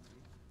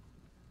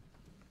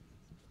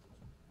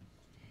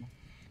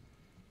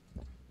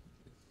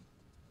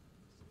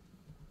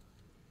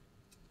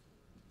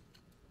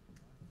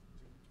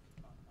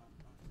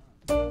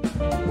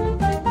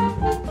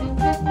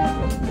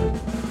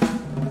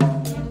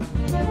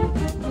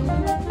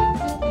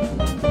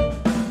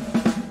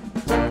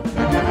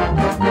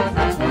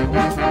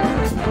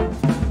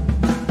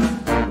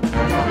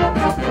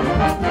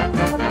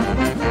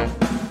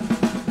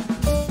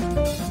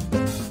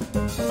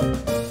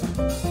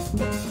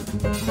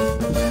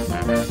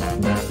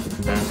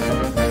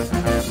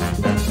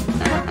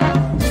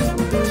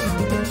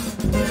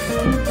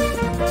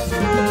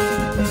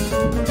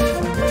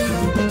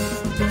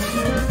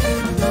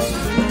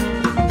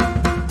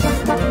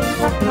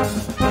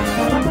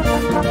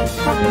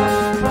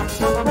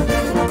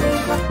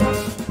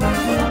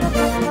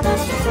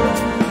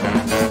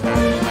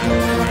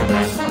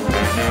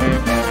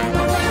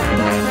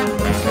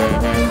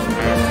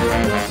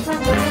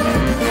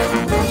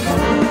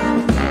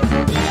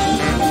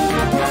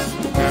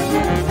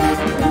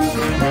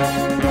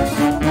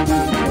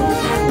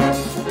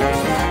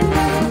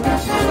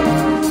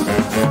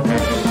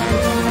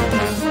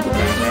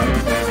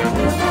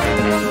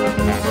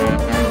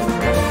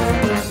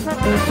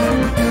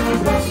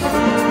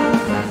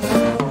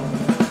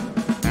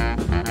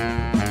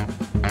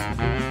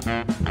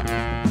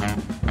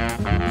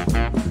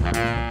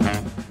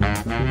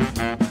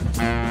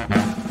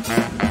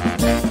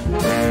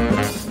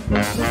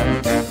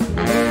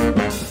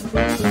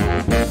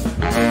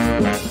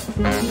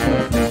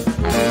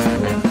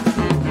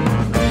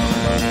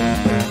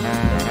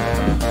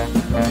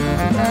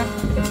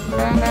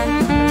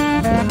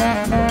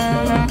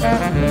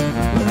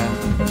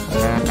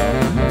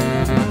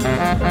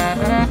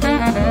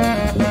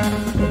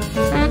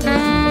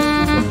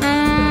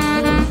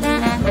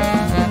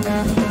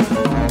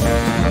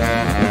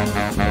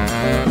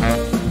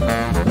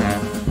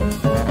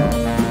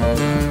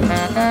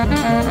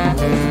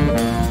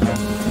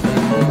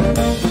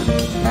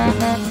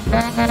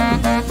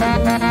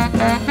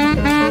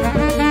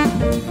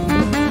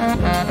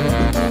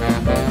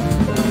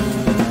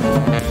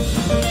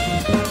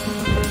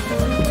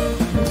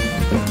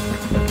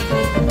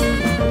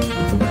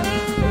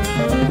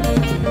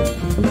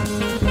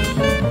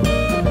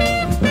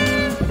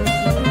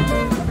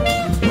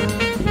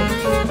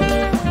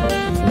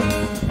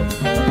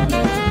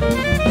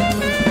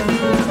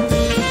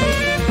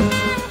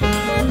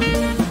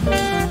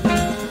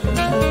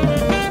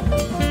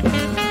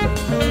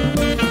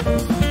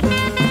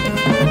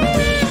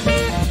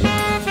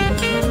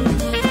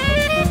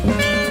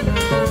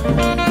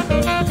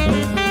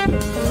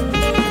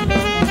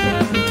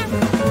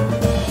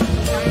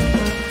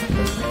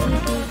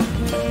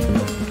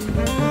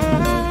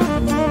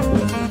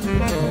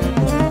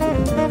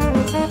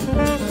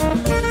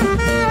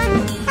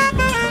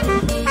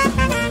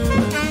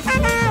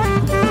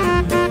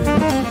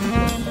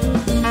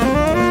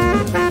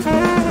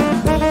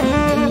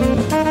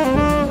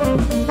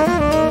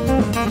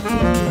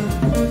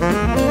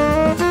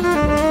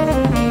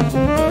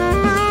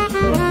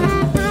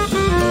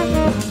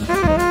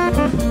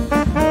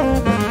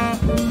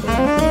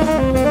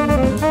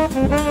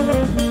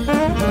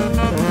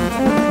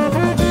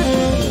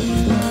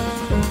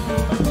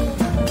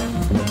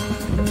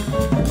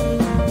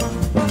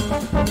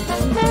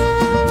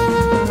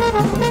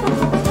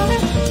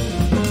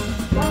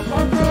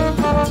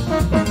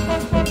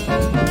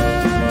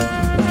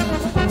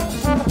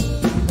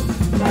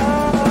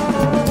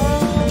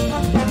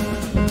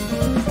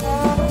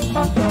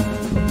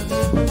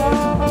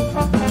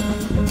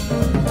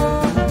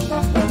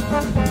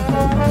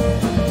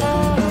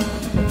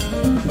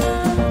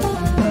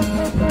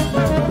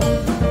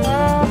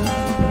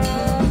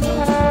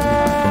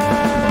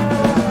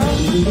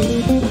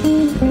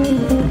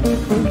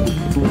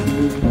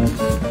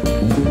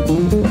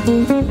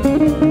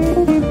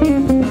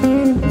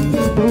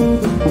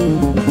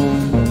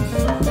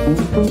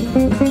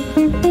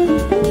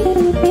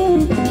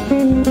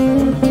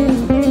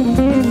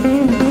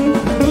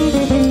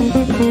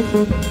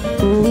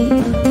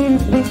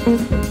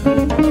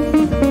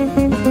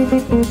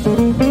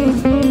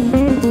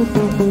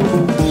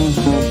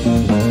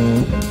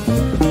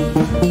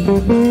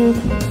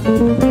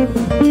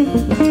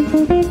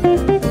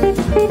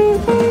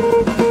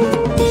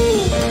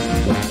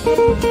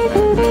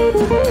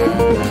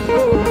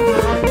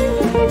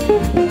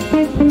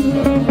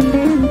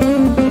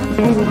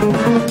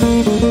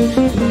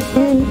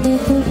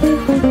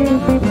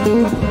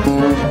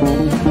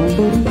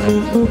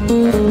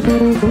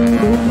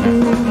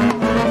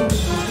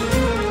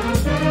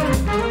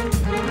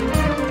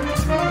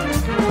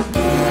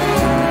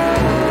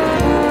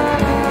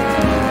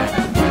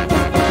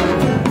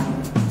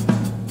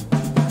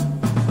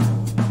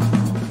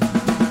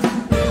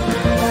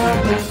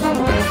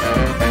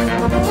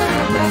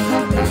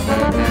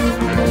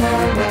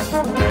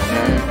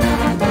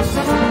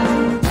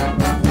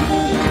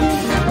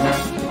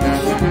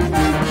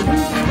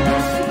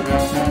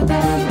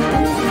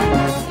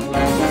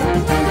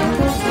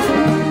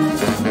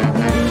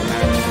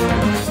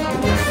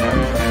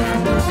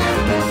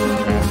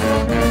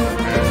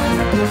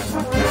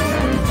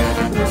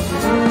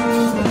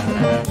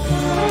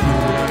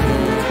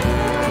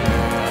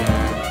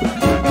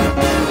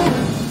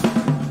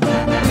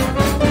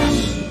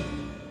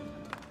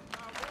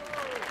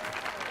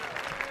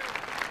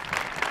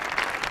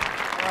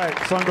 All right,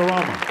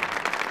 Sangarama.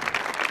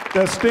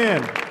 That's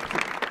Sten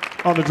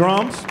on the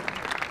drums.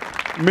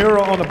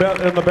 Mira on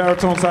the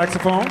baritone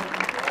saxophone.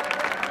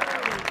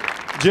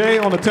 Jay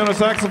on the tenor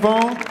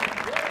saxophone.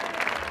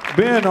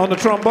 Ben on the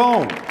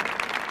trombone.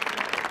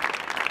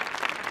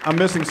 I'm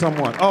missing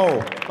someone.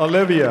 Oh,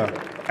 Olivia,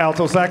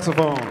 alto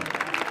saxophone.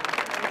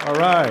 All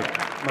right,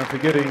 am I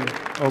forgetting?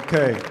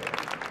 Okay.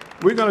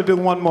 We're going to do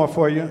one more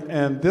for you,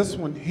 and this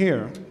one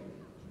here,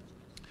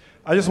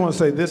 I just want to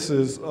say this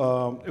is, it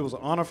was an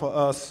honor for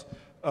us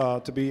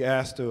to be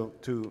asked to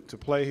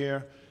play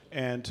here,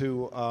 and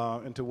to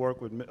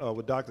work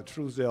with Dr.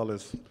 Truesdale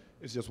is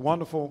just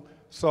wonderful.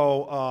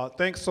 So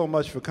thanks so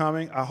much for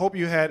coming. I hope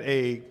you had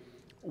a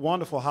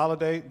wonderful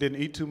holiday,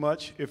 didn't eat too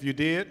much. If you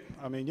did,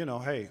 I mean, you know,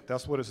 hey,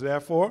 that's what it's there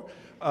for.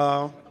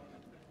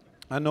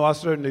 I know I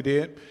certainly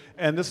did.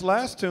 And this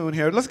last tune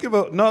here, let's give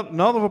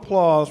another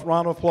applause,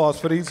 round of applause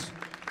for these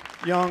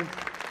young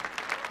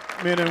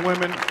men and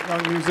women,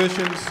 young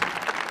musicians.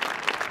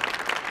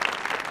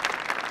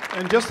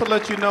 And just to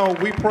let you know,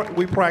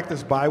 we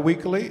practice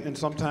bi-weekly, and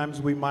sometimes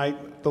we might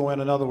throw in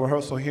another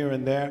rehearsal here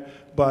and there.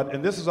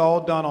 And this is all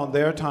done on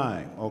their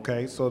time,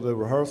 okay? So the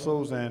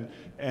rehearsals and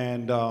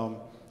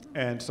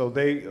so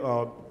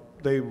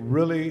they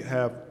really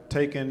have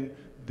taken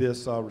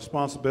this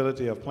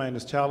responsibility of playing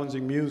this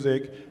challenging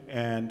music,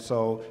 and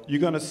so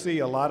you're going to see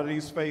a lot of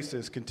these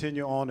faces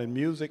continue on in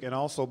music and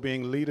also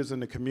being leaders in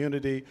the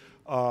community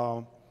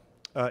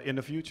in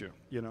the future,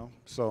 you know.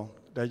 So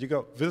there you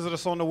go. Visit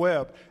us on the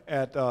web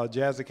at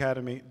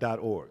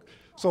jazzacademy.org.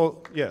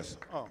 So, yes.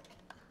 Oh,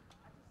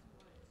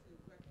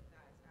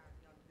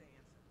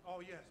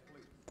 yes,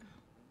 please.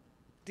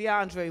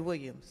 DeAndre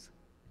Williams.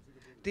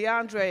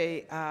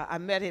 DeAndre, I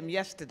met him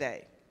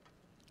yesterday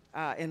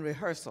in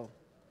rehearsal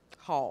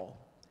hall,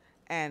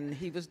 and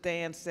he was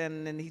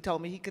dancing, and he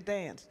told me he could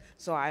dance.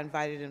 So I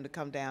invited him to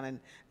come down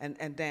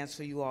and dance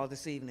for you all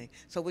this evening.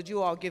 So would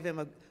you all give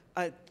him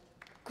a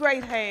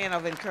great hand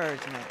of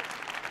encouragement?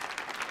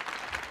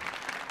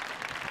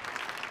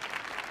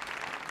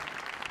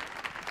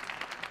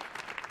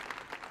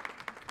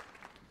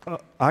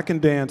 I can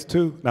dance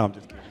too. No, I'm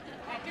just kidding.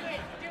 Do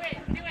it.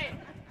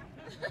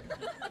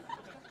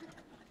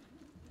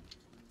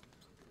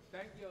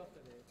 Thank you all for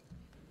this.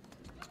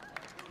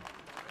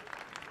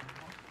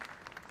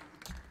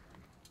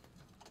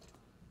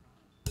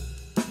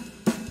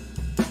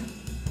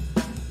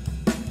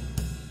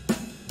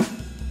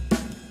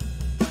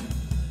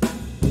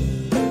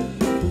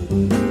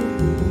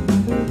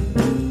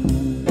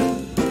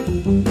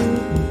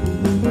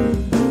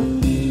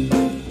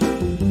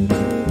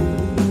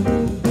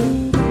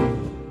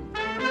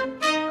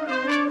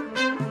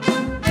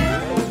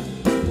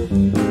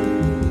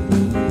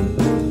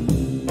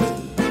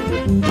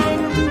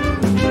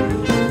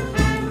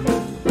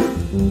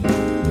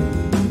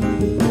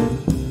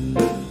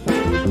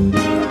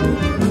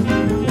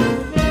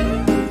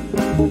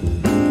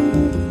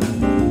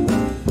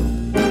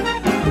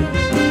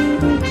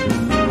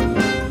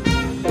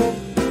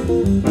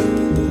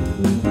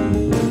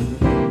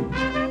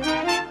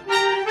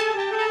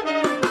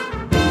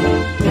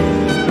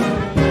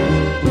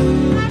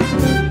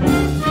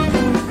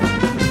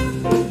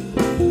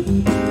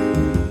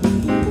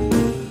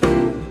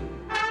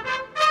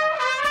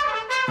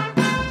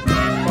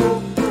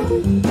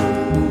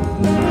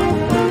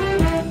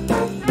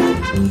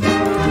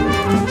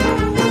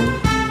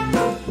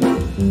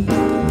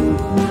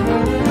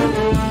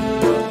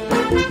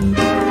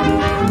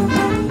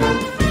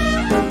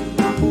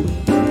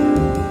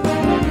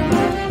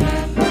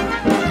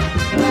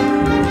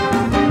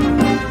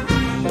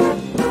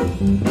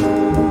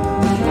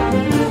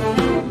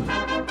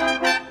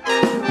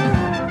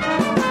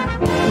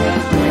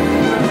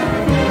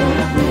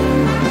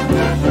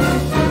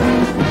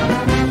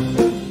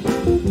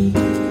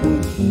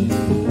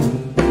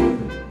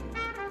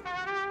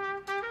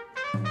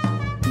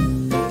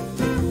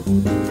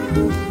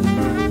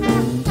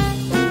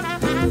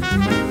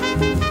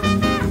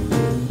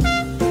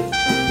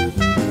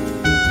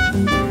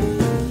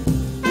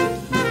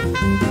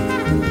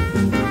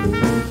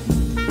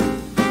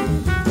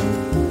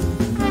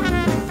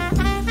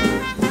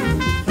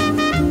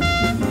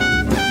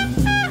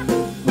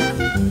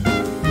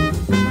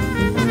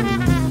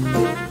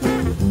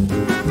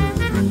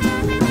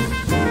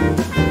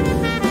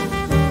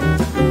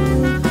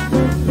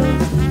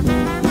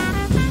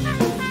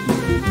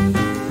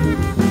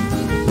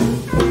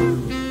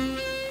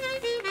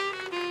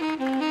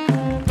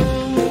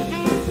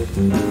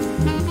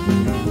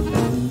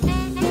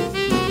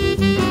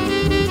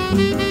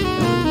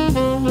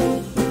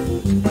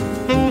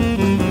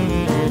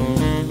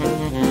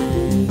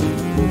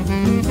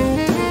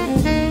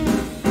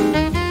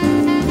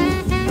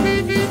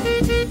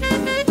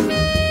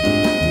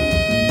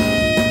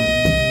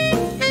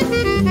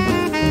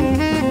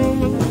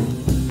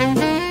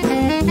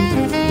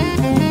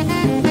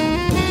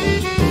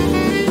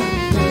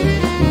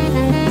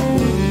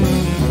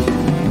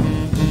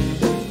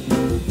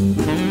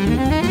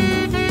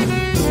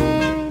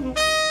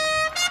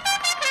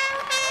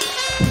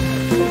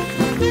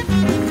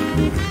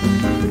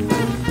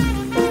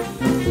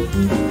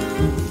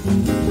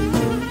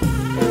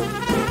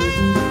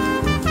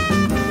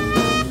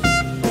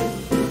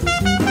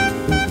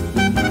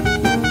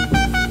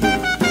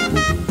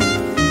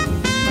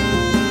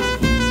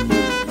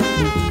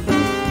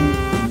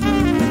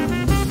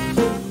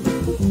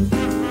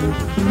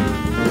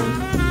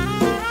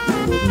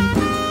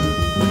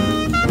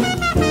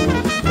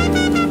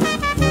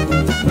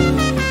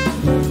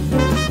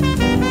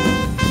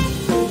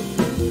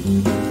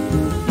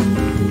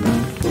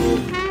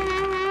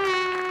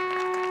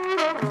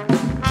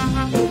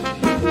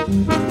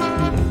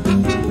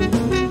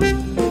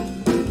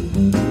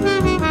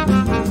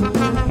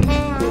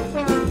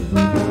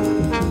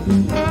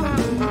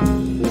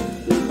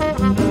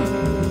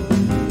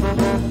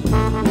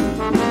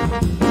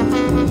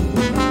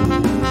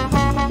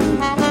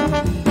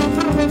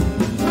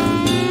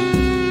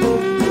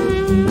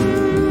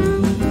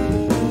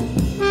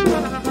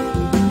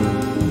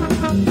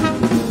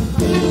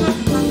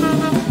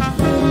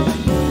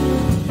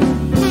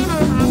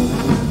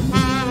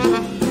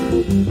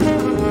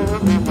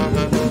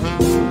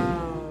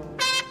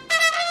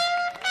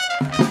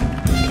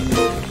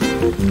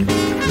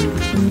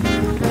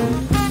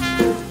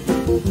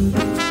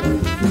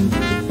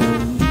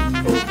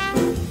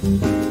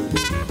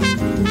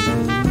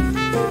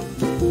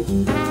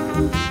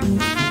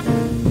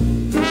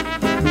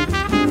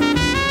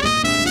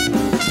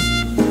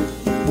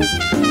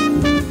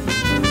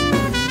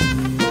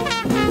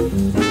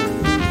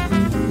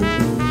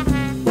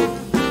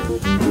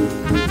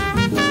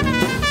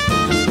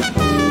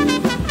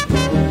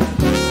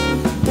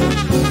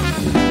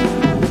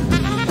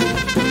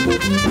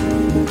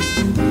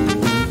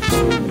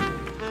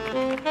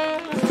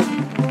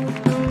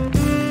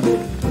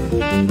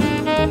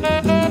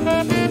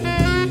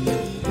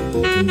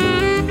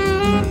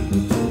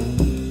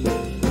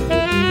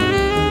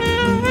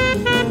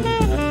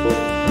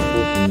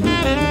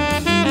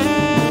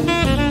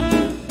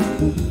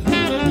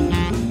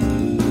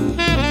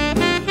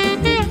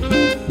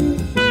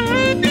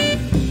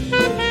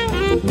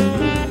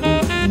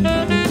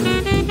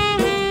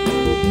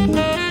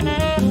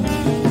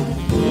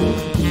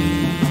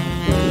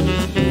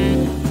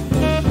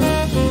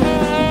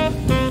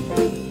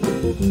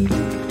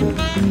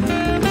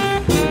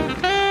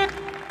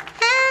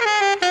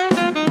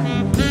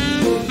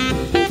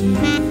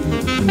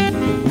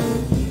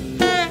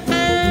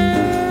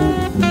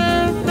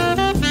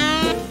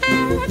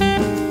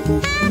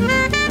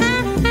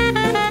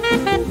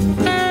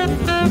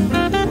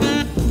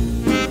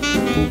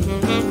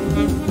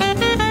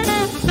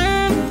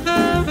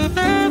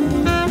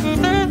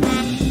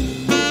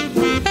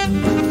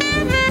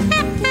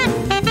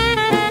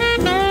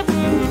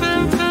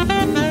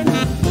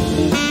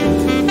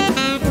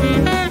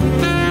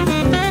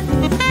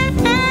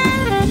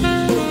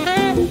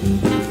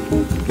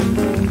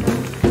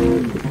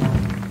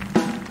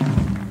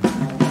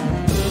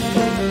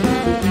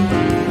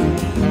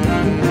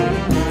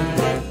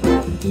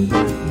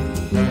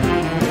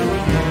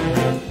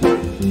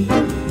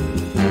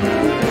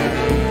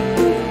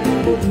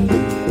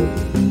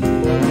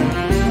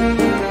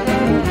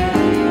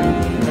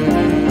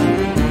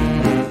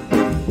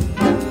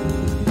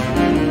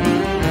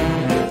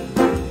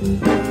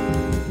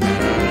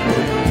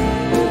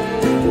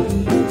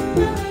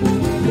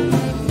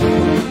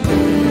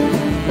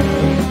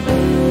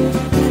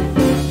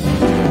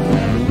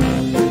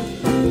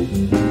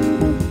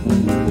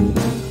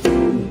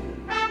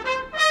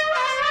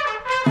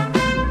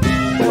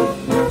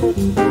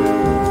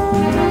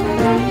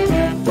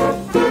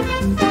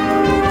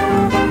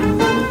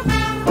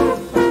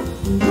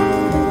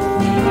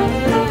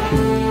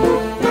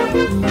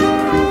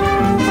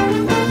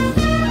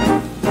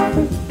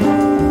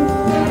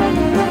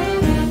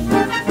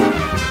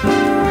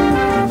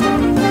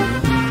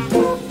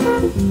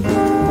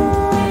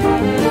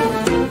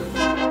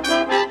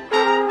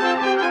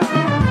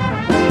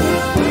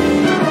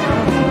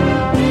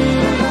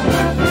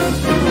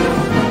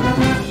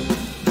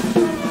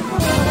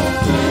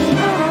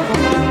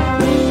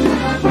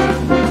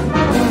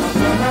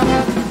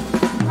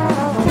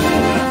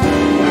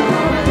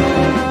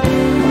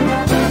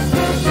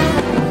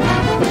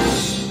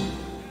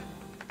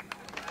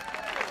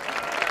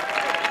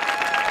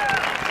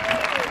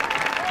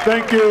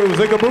 Thank you,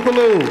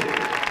 Zigaboogaloo.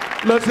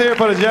 Let's hear it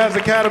for the Jazz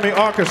Academy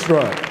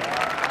Orchestra.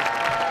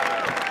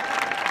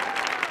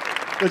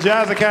 The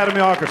Jazz Academy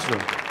Orchestra.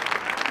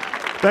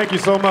 Thank you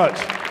so much.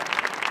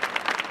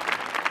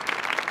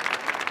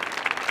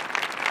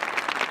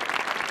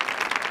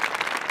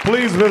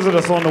 Please visit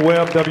us on the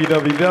web,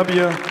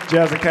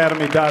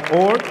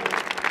 www.jazzacademy.org.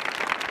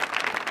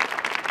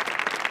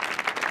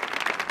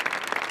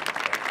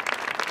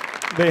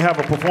 They have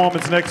a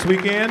performance next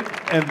weekend,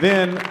 and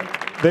then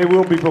they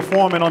will be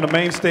performing on the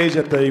main stage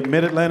at the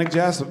Mid-Atlantic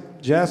Jazz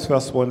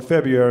Festival in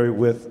February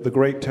with the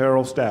great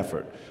Terrell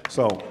Stafford.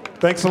 So,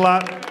 thanks a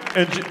lot,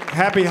 and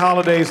happy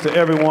holidays to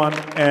everyone,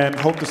 and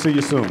hope to see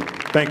you soon.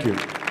 Thank you.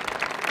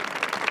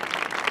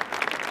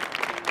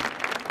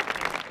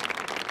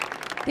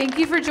 Thank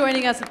you for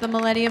joining us at the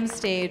Millennium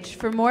Stage.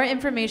 For more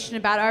information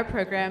about our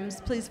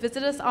programs, please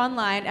visit us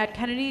online at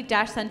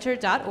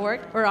kennedy-center.org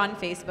or on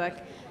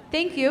Facebook.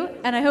 Thank you,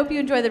 and I hope you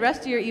enjoy the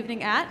rest of your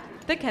evening at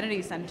the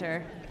Kennedy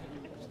Center.